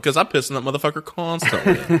 I don't, because I piss in that motherfucker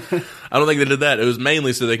constantly. I don't think they did that. It was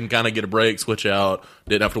mainly so they can kind of get a break, switch out,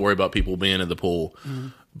 didn't have to worry about people being in the pool. Mm-hmm.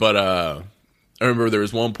 But I remember there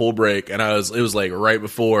was one pool break, and it was like right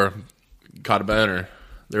before caught a boner.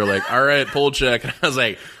 They were like, "All right, pool check," and I was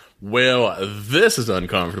like, well, this is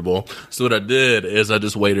uncomfortable. So what I did is I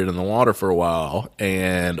just waited in the water for a while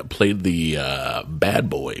and played the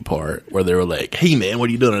bad boy part where they were like, hey, man, what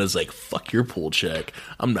are you doing? And I was like, fuck your pool check.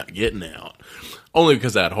 I'm not getting out. Only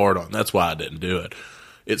because I had hard on. That's why I didn't do it.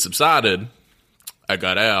 It subsided. I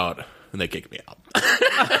got out, and they kicked me out.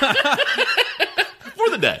 For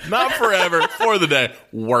the day. Not forever. For the day.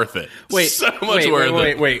 Worth it. So much worth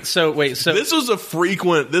it. Wait. So this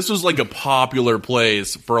was like a popular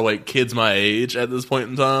place for like kids my age at this point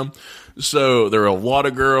in time. So there are a lot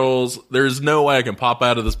of girls. There's no way I can pop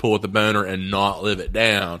out of this pool with a boner and not live it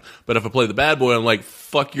down. But if I play the bad boy, I'm like,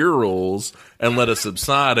 fuck your rules and let it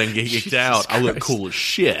subside and get kicked out. I look cool as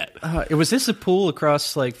shit. Was this a pool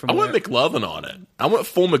across like from? I went McLovin on it. I went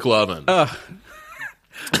full McLovin.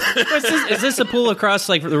 Is this a pool across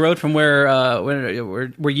like the road from where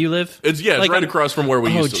you live? It's like, right across from where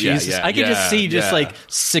we used to. Jesus. Yeah, I could just see like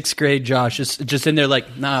 6th grade Josh just in there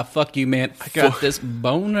like, nah, fuck you, man. I got this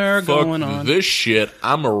boner going on. This shit.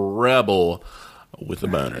 I'm a rebel with a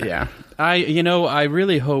boner. Yeah. I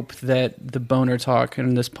really hope that the boner talk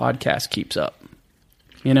in this podcast keeps up.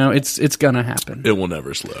 You know, it's gonna happen. It will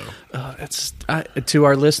never slow. To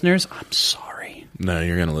our listeners, I'm sorry. No,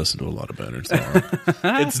 you're going to listen to a lot of boners.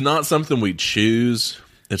 It's not something we choose.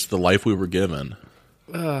 It's the life we were given.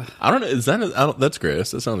 I don't know. That's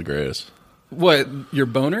gross. That sounds gross. What, your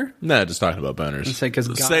boner? No, just talking about boners. Saying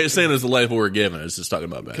it's the life we were given. It's just talking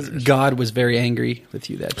about boners. God was very angry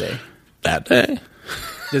with you that day. That day?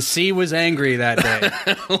 The sea was angry that day.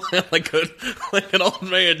 like an old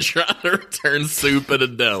man trying to return soup at a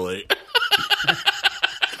deli.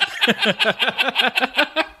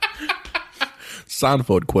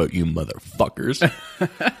 Seinfeld quote, you motherfuckers.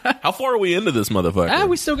 How far are we into this motherfucker?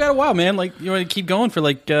 We still got a while, man. Like, you want to keep going for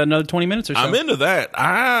like another 20 minutes or so? I'm into that.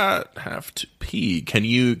 I have to pee. Can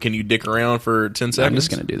you dick around for 10 seconds? I'm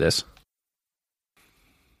just going to do this.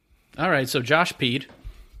 All right, so Josh peed.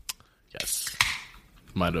 Yes.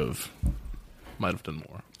 Might have done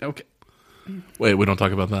more. Okay. Wait, we don't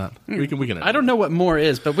talk about that. We can. I don't know what more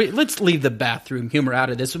is, but let's leave the bathroom humor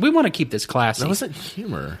out of this. We want to keep this classy. That wasn't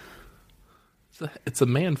humor. It's a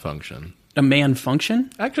man function. A man function?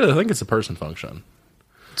 Actually, I think it's a person function.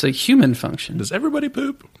 It's a human function. Does everybody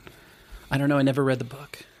poop? I don't know. I never read the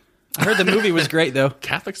book. I heard the movie was great, though.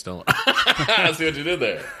 Catholics don't. I see what you did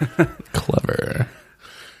there. Clever.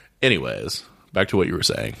 Anyways, back to what you were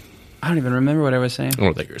saying. I don't even remember what I was saying. I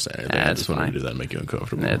don't think you were saying anything. That's I just wanted fine. to do that and make you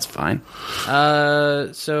uncomfortable. That's fine.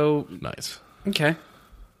 So nice. Okay.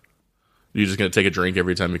 You're just going to take a drink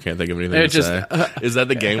every time you can't think of anything to say? Is that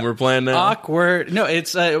the game we're playing now? Awkward. No,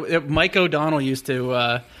 it's Mike O'Donnell used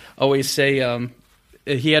to always say,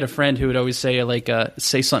 he had a friend who would always say,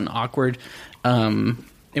 say something awkward.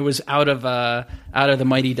 It was out of the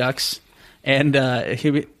Mighty Ducks. And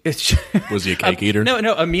Was he a cake eater? No,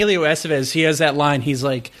 Emilio Estevez, he has that line. He's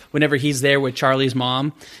like, whenever he's there with Charlie's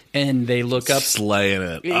mom and they look up. Slaying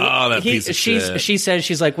it. Oh, that piece of shit. She says,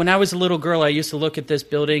 she's like, when I was a little girl, I used to look at this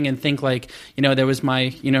building and think like, there was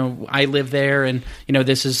my, I live there and,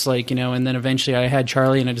 this is like, and then eventually I had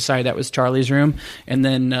Charlie and I decided that was Charlie's room. And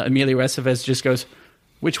then Emilio Estevez just goes,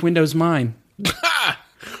 which window's mine?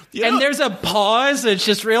 And there's a pause. It's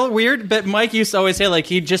just real weird. But Mike used to always say, like,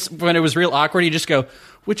 when it was real awkward, he'd just go,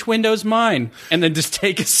 which window's mine? And then just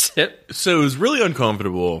take a sip. So it was really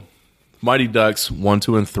uncomfortable. Mighty Ducks 1,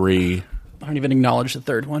 2, and 3. I don't even acknowledge the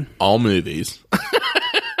third one. All movies.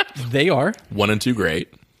 They are. 1 and 2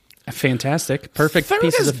 great. Fantastic. Perfect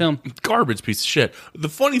pieces of film. Garbage piece of shit. The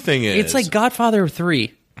funny thing is... It's like Godfather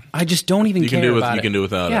 3. I just don't even care about it. You can do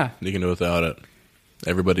without it. You can do without it.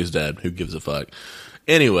 Everybody's dead. Who gives a fuck?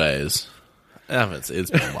 Anyways, it's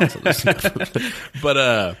been a while since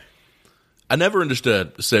but I never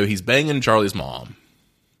understood. So he's banging Charlie's mom,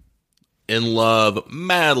 in love,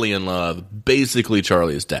 madly in love, basically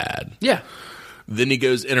Charlie's dad. Yeah. Then he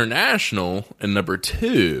goes international in number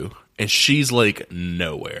 2, and she's like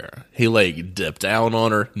nowhere. He like dipped out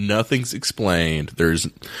on her. Nothing's explained.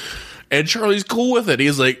 And Charlie's cool with it.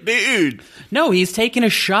 He's like, dude. No, he's taking a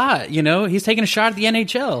shot. He's taking a shot at the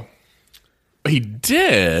NHL. He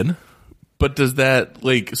did, but does that,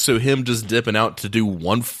 so him just dipping out to do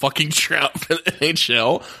one fucking tryout for the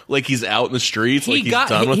NHL? Like, he's out in the streets, he's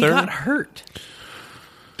done with her? He got hurt.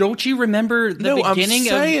 Don't you remember the beginning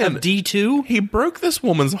of D2? He broke this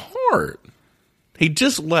woman's heart. He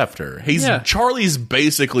just left her. Charlie's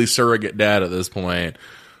basically surrogate dad at this point.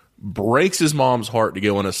 Breaks his mom's heart to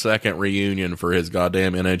go on a second reunion for his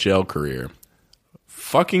goddamn NHL career.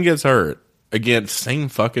 Fucking gets hurt. Again, same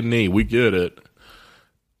fucking knee. We get it.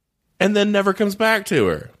 And then never comes back to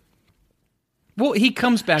her. Well, he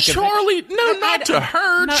comes back. Charlie, not to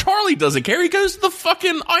her. Charlie doesn't care. He goes to the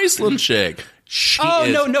fucking Iceland chick.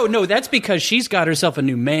 No. That's because she's got herself a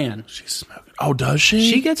new man. She's smoking. Oh, does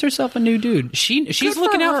she? She gets herself a new dude. She's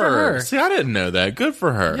looking out for her. See, I didn't know that. Good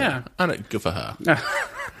for her. Yeah. Good for her.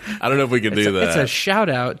 I don't know if we can do that. It's a shout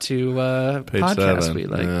out to podcast we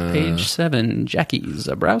like. Page 7, Jackie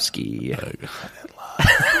Zabrowski.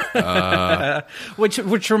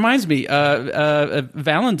 Which reminds me,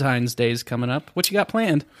 Valentine's Day is coming up. What you got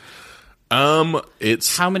planned?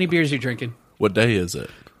 It's how many beers are you drinking? What day is it?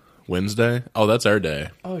 Wednesday? Oh, that's our day.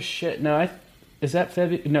 Oh shit! No, is that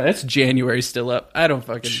February? No, that's January still up. I don't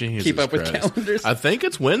fucking keep up with calendars. I think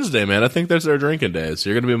it's Wednesday, man. I think that's our drinking day. So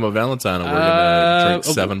you're going to be my Valentine, and we're going to drink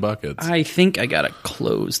 7 buckets. I think I got to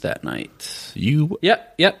close that night. You?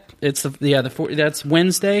 Yep. It's that's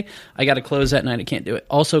Wednesday. I got to close that night. I can't do it.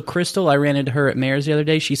 Also, Crystal, I ran into her at Mayor's the other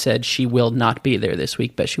day. She said she will not be there this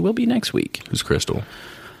week, but she will be next week. Who's Crystal?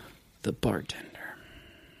 The bartender.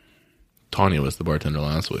 Tanya was the bartender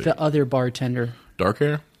last week. The other bartender. Dark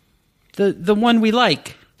hair? The one we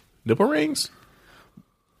like. Nipple rings?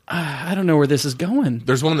 I don't know where this is going.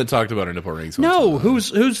 There's one that talked about her nipple rings. No,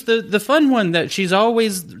 who's the fun one that she's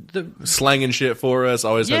always slanging shit for us,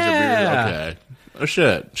 always has her beard. Okay. Oh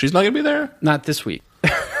shit. She's not going to be there? Not this week.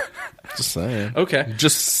 Just saying. Okay.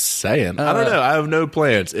 Just saying. I don't know. I have no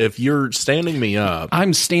plans. If you're standing me up.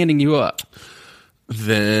 I'm standing you up.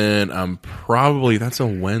 Then I'm probably, that's a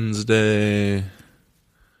Wednesday,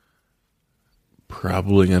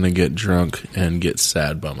 probably going to get drunk and get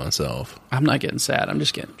sad by myself. I'm not getting sad. I'm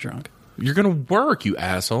just getting drunk. You're going to work, you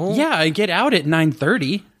asshole. Yeah, I get out at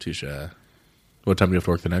 9:30. Touche. What time do you have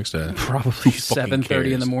to work the next day? Probably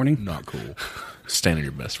 7:30 in the morning. Not cool. Standing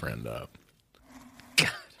your best friend up.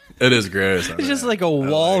 It is gross. It's just like a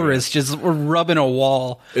walrus just rubbing a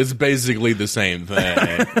wall. It's basically the same thing.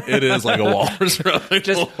 It is like a walrus rubbing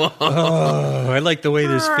a wall. Oh, I like the way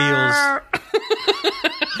this feels.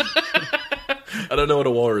 I don't know what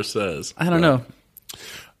a walrus says. I don't know.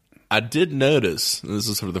 I did notice, this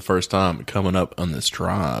is for the first time coming up on this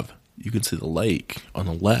drive, you can see the lake on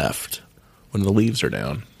the left when the leaves are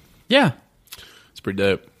down. Yeah. It's pretty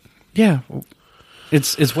dope. Yeah.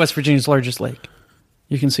 It's West Virginia's largest lake.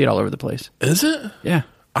 You can see it all over the place. Is it? Yeah.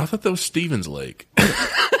 I thought that was Stevens Lake.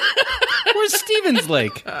 Where's Stevens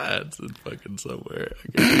Lake? It's in fucking somewhere.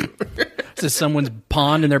 Is this someone's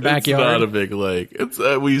pond in their backyard? It's not a big lake. It's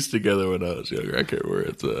we used to together when I was younger. I can't remember where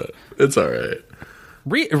it's at. It's all right.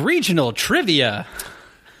 Regional trivia.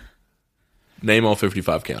 Name all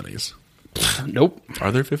 55 counties. Nope.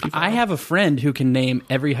 Are there 55? I have a friend who can name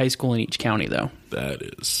every high school in each county, though. That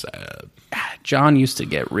is sad. John used to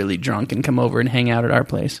get really drunk and come over and hang out at our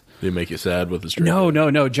place. Did he make you sad with his drink?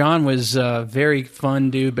 No. John was a very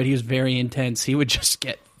fun dude, but he was very intense. He would just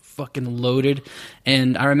get fucking loaded.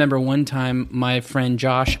 And I remember one time my friend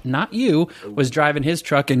Josh, not you, was driving his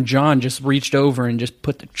truck, and John just reached over and just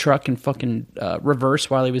put the truck in fucking reverse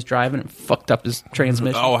while he was driving and fucked up his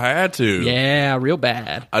transmission. Oh, I had to. Yeah, real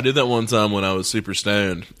bad. I did that one time when I was super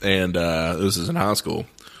stoned, and this is in high school.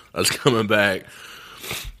 I was coming back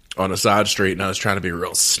on a side street, and I was trying to be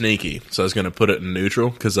real sneaky. So I was going to put it in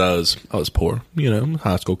neutral because I was poor,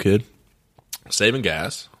 high school kid. Saving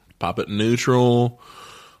gas, pop it in neutral,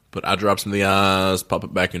 put eye drops in the eyes, pop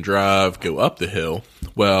it back in drive, go up the hill.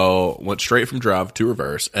 Well, went straight from drive to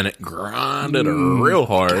reverse, and it grinded real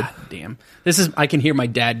hard. God damn. I can hear my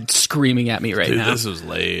dad screaming at me right Dude, now. this was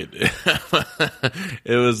late.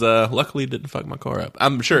 It was, luckily it didn't fuck my car up.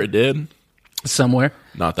 I'm sure it did. Somewhere.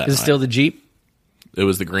 Not that Is it night. still the Jeep? It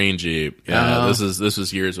was the green Jeep. Yeah, Oh. this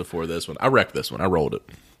was years before this one. I wrecked this one. I rolled it.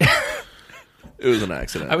 It was an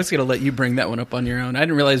accident. I was going to let you bring that one up on your own. I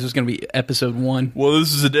didn't realize it was going to be episode 1. Well,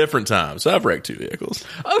 this is a different time, so I've wrecked 2 vehicles.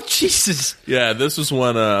 Oh, Jesus. Yeah, this was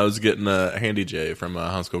when I was getting a Handy J from a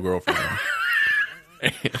high school girlfriend.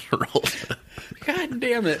 And rolled it. God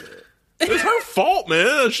damn it. It was her fault,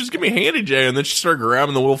 man. She's giving me Handy J, and then she started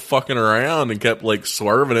grabbing the wheel, fucking around, and kept like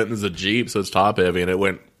swerving it. And it's a Jeep, so it's top heavy, and it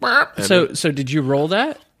went. And So did you roll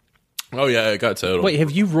that? oh yeah, it got totaled. Wait,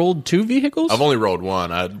 have you rolled 2 vehicles? I've only rolled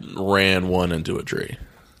one. I ran one into a tree.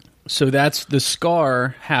 So that's the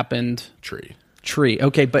scar happened. Tree.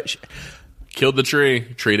 Okay, but Killed the tree.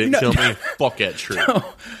 Tree didn't kill me. Fuck that tree.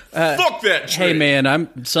 Fuck that tree. hey, man,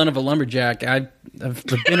 I'm son of a lumberjack. I've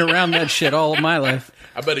been around that shit all of my life.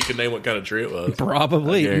 I bet he could name what kind of tree it was.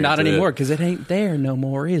 Probably I not guarantee anymore it. because it ain't there no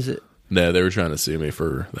more, is it? No, they were trying to sue me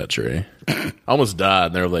for that tree. I almost died,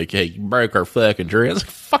 and they were like, hey, you broke our fucking tree. I was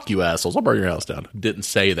like, fuck you assholes. I'll burn your house down. Didn't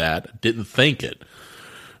say that. Didn't think it.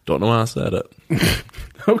 Don't know how I said it.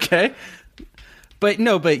 Okay. But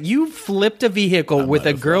you flipped a vehicle with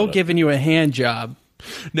a girl giving you a hand job.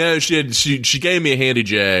 No, she gave me a Handy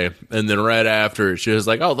J, and then right after, she was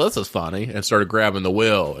like, oh, this is funny, and started grabbing the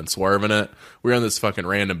wheel and swerving it. We were on this fucking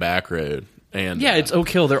random back road. And Yeah, it's Oak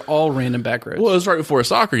Hill. They're all random back roads. well, it was right before a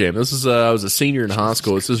soccer game. This is I was a senior in high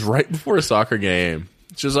school. This is right before a soccer game.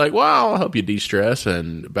 She was like, well, I'll help you de-stress,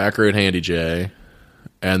 and back road Handy J.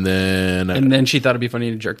 And then she thought it'd be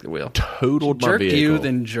funny to jerk the wheel. totaled my Jerk vehicle. you,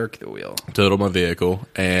 then jerk the wheel. Totaled my vehicle,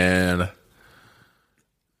 and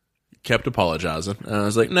kept apologizing. And I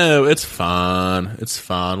was like, no, it's fine. It's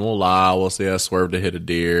fine. We'll lie. We'll say I swerved to hit a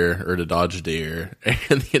deer or to dodge a deer.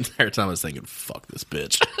 And the entire time I was thinking, fuck this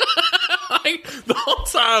bitch. Like, the whole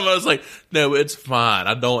time I was like, no, it's fine.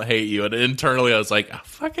 I don't hate you. And internally I was like, I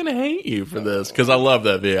fucking hate you for this. Because I love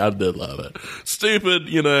that video. I did love it. Stupid,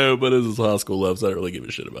 but it was high school love, so I didn't really give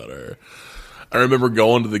a shit about her. I remember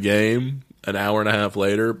going to the game an hour and a half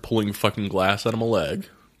later, pulling fucking glass out of my leg.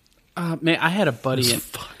 Man, I had a buddy.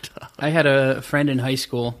 Fucked up. I had a friend in high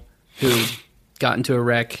school who got into a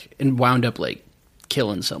wreck and wound up like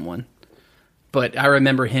killing someone. But I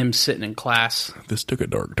remember him sitting in class. This took a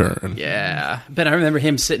dark turn. Yeah. But I remember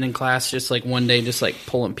him sitting in class just like one day, just like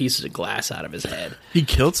pulling pieces of glass out of his head. He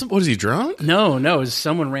killed some. Was he drunk? No, it was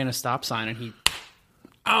someone ran a stop sign and he.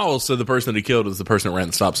 Oh, so the person that he killed was the person that ran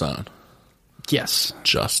the stop sign. Yes.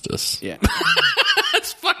 Justice. Yeah.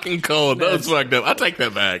 That's fucking cold. That was fucked up. I take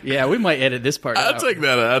that back. Yeah, we might edit this part I'll out. take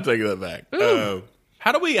that back.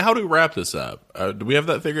 How do we wrap this up? Do we have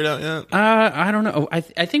that figured out yet? I don't know. I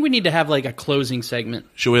think we need to have like a closing segment.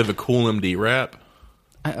 Should we have a cool MD rap?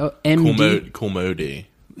 MD. Cool Modi.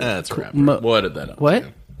 That's a rap. Mo- We'll edit that up. What?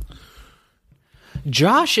 too.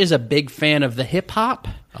 Josh is a big fan of the hip hop,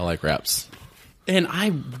 I like raps. and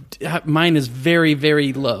mine is very,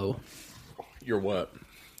 very low. You're what?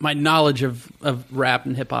 My knowledge of rap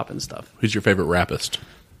and hip hop and stuff. Who's your favorite rappist?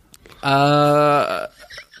 I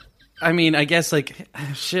mean, I guess like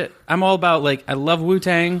shit. I'm all about like I love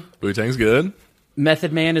Wu-Tang. Wu-Tang's good.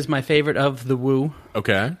 Method Man is my favorite of the Wu.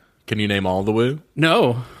 Okay. Can you name all the Wu?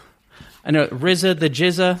 No, I know RZA, the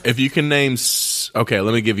Jizza. If you can name... Okay,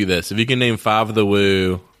 let me give you this. If you can name 5 of the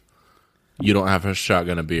Wu, you don't have to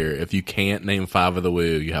shotgun a beer. If you can't name 5 of the Wu,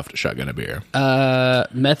 you have to shotgun a beer.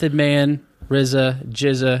 Method Man, RZA,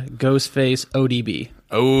 Jizza, Ghostface, ODB.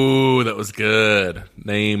 Oh, that was good.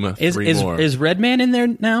 Name 3 more. Is Redman in there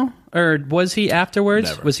now, or was he afterwards?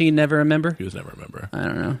 Never. Was he never a member? He was never a member. I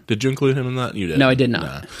don't know. Did you include him in that? You did. No, I did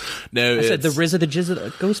not. No, I said the RZA, the Jizza, the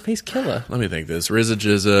Ghostface Killer. Let me think this. RZA,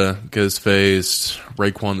 Jizza, Ghostface,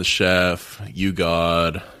 Raekwon the Chef, You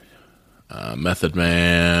God, Method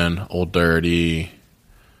Man, Old Dirty,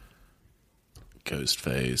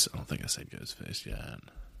 Ghostface. I don't think I said Ghostface yet.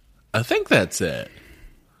 I think that's it.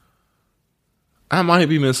 I might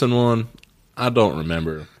be missing one. I don't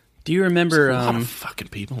remember. Do you remember? A lot of fucking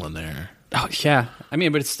people in there. Oh yeah, I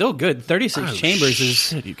mean, but it's still good. 36 Chambers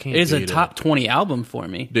is a top 20 album for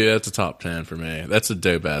me. Dude, that's a top 10 for me. That's a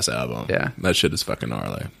dope ass album. Yeah, that shit is fucking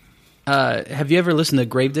gnarly. Have you ever listened to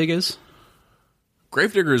Gravediggers?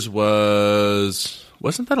 Gravediggers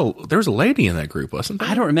wasn't that there was a lady in that group, wasn't there?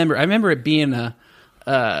 I don't remember. I remember it being a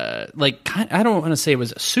I don't want to say it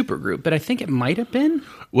was a super group, but I think it might have been.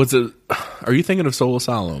 Was it? Are you thinking of Soul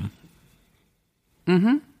Asylum?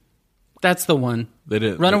 Mm-hmm. That's the one. They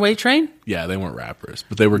didn't Runaway Train. Yeah, they weren't rappers,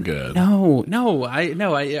 but they were good. I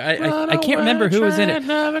can't remember who was in it.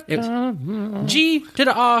 It was G to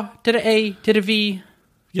the R to the A to the V.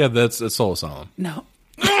 Yeah, that's Soul Asylum. No.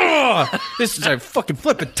 This is a fucking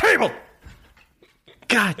flipping table.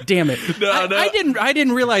 God damn it! No. I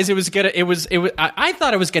didn't realize it was gonna. I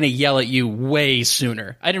thought I was gonna yell at you way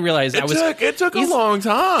sooner. I didn't realize it took a long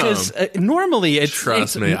time. Because normally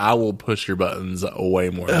trust me, I will push your buttons way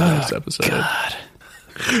more in the next episode. God.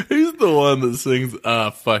 Who's the one that sings?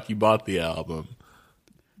 Fuck! You bought the album.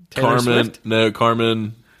 Taylor Carmen? Swift? No,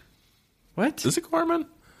 Carmen. What is it? Carmen?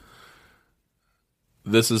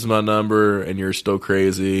 This is my number, and you're still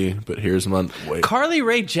crazy. But here's my Carly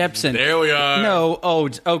Rae Jepsen. There we are. No,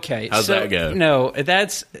 okay. How's that go? No,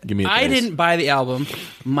 that's. Give me. I didn't buy the album.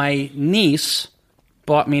 My niece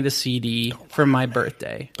bought me the CD for my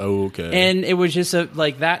birthday. Oh, okay. And it was just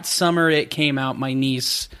that summer it came out. My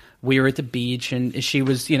niece, we were at the beach, and she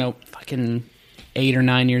was fucking 8 or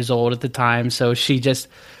 9 years old at the time, so she just.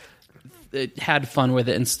 Had fun with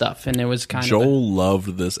it and stuff, and it was kind Joel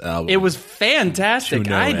loved this album. It was fantastic.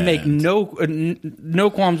 I'd make no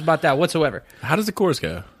qualms about that whatsoever. How does the chorus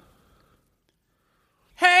go?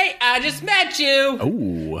 Hey, I just met you.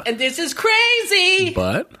 Oh, and this is crazy.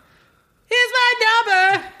 But here's my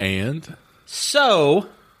number. And so,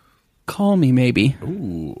 call me maybe.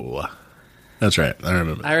 Ooh, that's right. I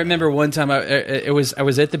remember. I remember one time I was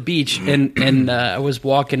at the beach and I was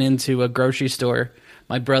walking into a grocery store.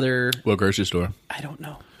 My brother... What grocery store? I don't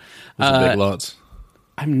know. Big Lots?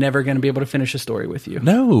 I'm never going to be able to finish a story with you.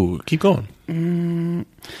 No, keep going.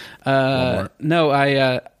 No,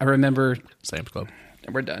 I remember... Sam's Club.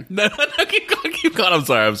 We're done. No, keep going.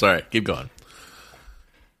 I'm sorry. Keep going.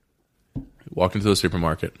 Walk into the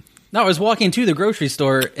supermarket. No, I was walking to the grocery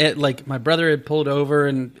store. My brother had pulled over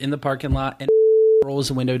and in the parking lot and rolls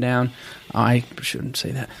the window down. Oh, I shouldn't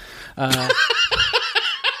say that.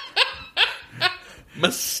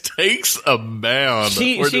 Mistakes abound.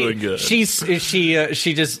 We're doing good. She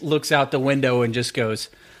just looks out the window and just goes,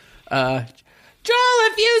 Joel,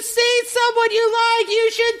 if you see someone you like,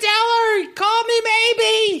 you should tell her. Call me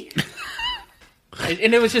maybe.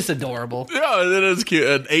 And it was just adorable. Yeah, it is cute.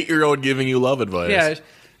 An 8-year-old giving you love advice.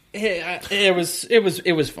 Yeah, it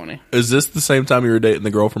was funny. Is this the same time you were dating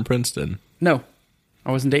the girl from Princeton? No,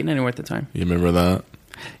 I wasn't dating anyone at the time. You remember that?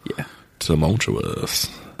 Yeah. Tumultuous.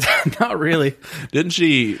 Not really. Didn't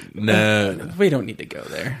she? No. We don't need to go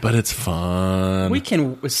there. But it's fun. We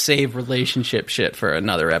can save relationship shit for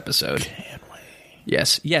another episode. Can we?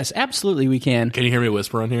 Yes, absolutely we can. Can you hear me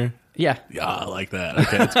whisper on here? Yeah. Yeah, I like that.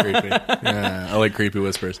 Okay, that's creepy. Yeah, I like creepy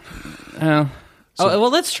whispers. Well,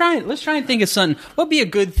 let's try and think of something. What'd be a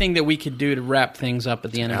good thing that we could do to wrap things up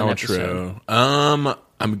at the end of an episode?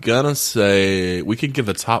 I'm gonna say we could give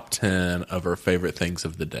a top 10 of our favorite things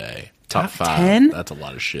of the day. Top 5. 10? That's a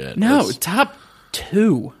lot of shit. No, top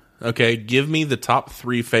 2. Okay, give me the top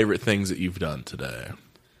 3 favorite things that you've done today.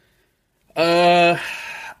 I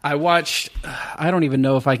watched. I don't even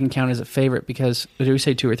know if I can count as a favorite because did we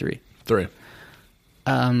say 2 or 3? 3.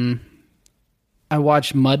 I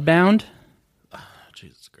watched Mudbound.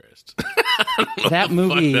 Jesus Christ. That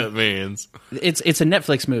movie. What that means. It's a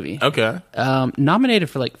Netflix movie. Okay. Nominated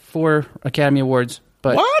for 4 Academy Awards.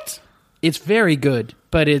 But what? It's very good,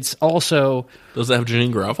 but it's also... Does it have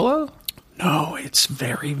Janine Garofalo? No, it's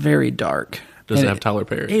very, very dark. Does it have Tyler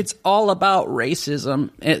Perry? It's all about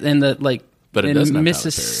racism and the But it doesn't have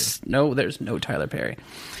Tyler Perry. No, there's no Tyler Perry.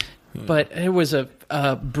 But it was a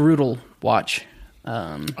brutal watch.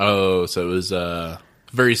 So it was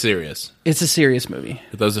very serious. It's a serious movie.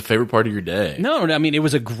 That was a favorite part of your day. No, I mean it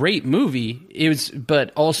was a great movie. It was,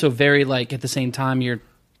 but also very at the same time you're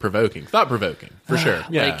provoking, thought provoking for sure.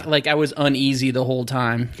 Yeah, like I was uneasy the whole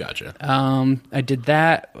time. Gotcha. I did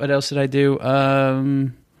that. What else did I do?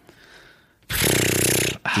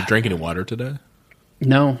 Did you drink any water today?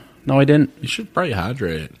 No, I didn't. You should probably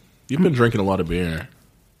hydrate. You've been drinking a lot of beer.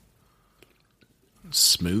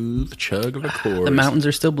 Smooth chug of a course. The mountains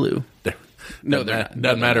are still blue. No, they're not.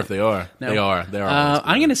 Doesn't matter if they are. No. They are.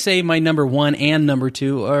 I'm going to say my number 1 and number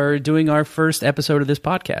 2 are doing our first episode of this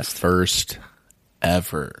podcast. First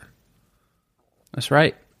ever. That's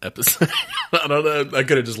right. episode. I don't know. I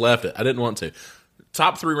could have just left it. I didn't want to.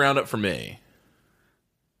 Top 3 roundup for me.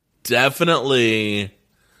 Definitely.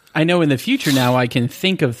 I know in the future now I can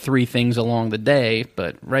think of 3 things along the day,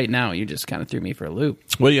 but right now you just kind of threw me for a loop.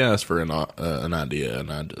 Well, you asked for an idea,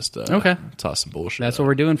 and I just tossed some bullshit. That's what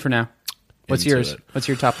we're doing for now. What's yours? What's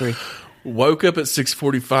your top 3? Woke up at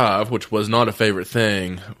 6:45, which was not a favorite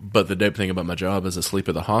thing, but the dope thing about my job is I sleep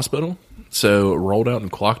at the hospital. So rolled out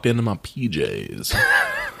and clocked into my PJs.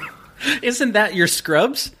 Isn't that your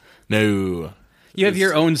scrubs? No. You have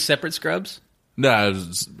your own separate scrubs? No, it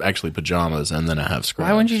was actually pajamas, and then I have scrubs.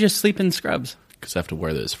 Why wouldn't you just sleep in scrubs? Because I have to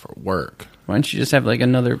wear those for work. Why don't you just have like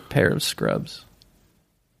another pair of scrubs?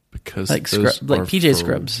 Because like PJ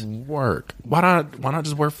scrubs. Work. Why not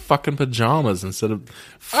just wear fucking pajamas instead of?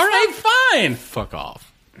 All right, fine. Fuck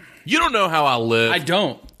off. You don't know how I live. I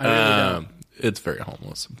don't. I really don't. It's very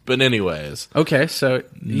homeless. But anyways. Okay, so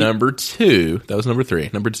number 2. That was number 3.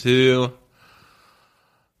 Number 2.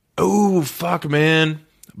 Oh fuck, man.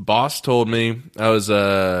 Boss told me I was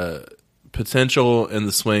potential in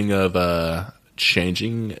the swing of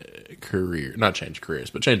changing career. Not change careers,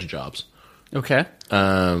 but changing jobs. Okay.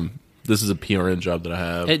 This is a PRN job that I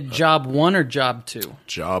have. At job 1 or job 2?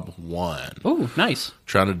 Job 1. Oh, nice.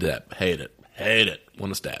 Trying to dip. Hate it.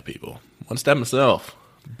 Want to stab people. Want to stab myself.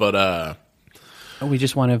 But we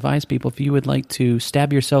just want to advise people, if you would like to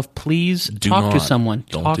stab yourself, please talk to someone.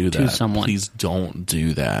 Don't do that. Please don't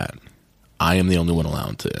do that. I am the only one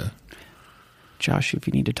allowed to. Josh, if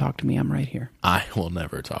you need to talk to me, I'm right here. I will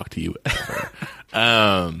never talk to you ever.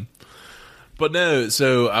 But no,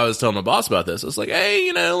 so I was telling my boss about this. I was like,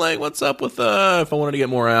 hey, what's up with if I wanted to get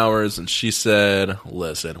more hours? And she said,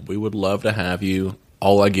 listen, we would love to have you.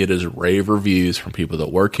 All I get is rave reviews from people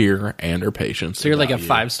that work here and are patients. So you're like a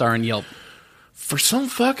 5-star in Yelp. For some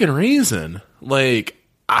fucking reason.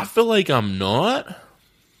 I feel like I'm not.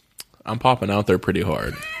 I'm popping out there pretty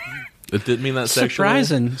hard. It didn't mean that sexually.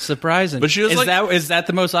 Surprising. But she was is that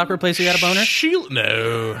the most awkward place you got a boner?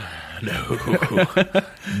 No.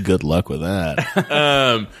 Good luck with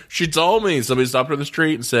that. She told me somebody stopped her in the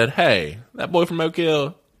street and said, hey, that boy from Oak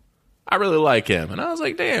Hill, I really like him. And I was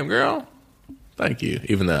like, damn, girl. Thank you.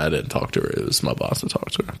 Even though I didn't talk to her, it was my boss that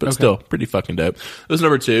talked to her. But still, pretty fucking dope. That was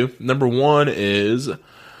number 2. Number 1 is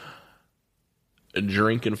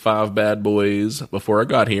drinking 5 bad boys before I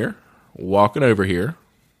got here, walking over here,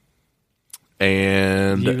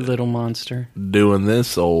 and you little monster, doing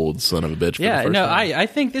this old son of a bitch. Yeah, I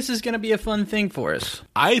think this is going to be a fun thing for us.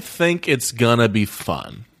 I think it's going to be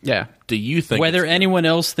fun. Yeah. Do you think? Whether anyone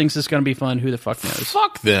else thinks it's going to be fun, who the fuck knows?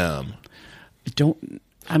 Fuck them.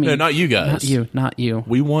 No, not you guys. Not you.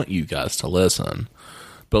 We want you guys to listen.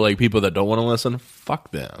 But people that don't want to listen,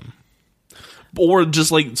 fuck them. Or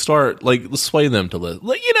just start sway them to listen.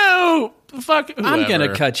 Fuck whoever. I'm going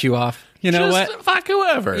to cut you off. You know what? Fuck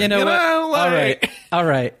whoever. You know what? All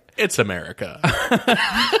right. It's America.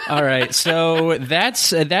 All right. So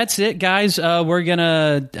that's it, guys. We're going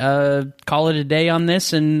to call it a day on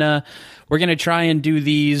this, and we're going to try and do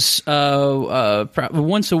these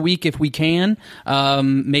once a week if we can.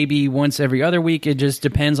 Maybe once every other week. It just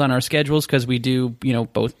depends on our schedules because we do,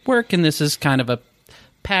 both work, and this is kind of a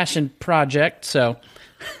passion project. So,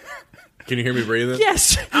 can you hear me breathing?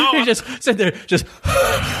 Yes. You just sit there, just.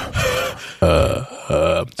 See,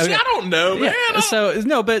 I don't know, man. Yeah.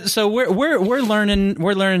 So we're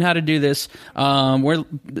learning how to do this. We're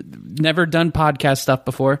never done podcast stuff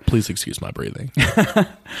before. Please excuse my breathing.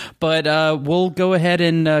 But we'll go ahead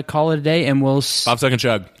and call it a day, and we'll 5-second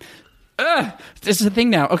chug. This is a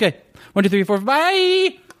thing now. Okay, 1, 2, 3, 4.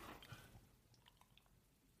 Bye.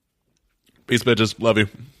 Peace, bitches. Love you.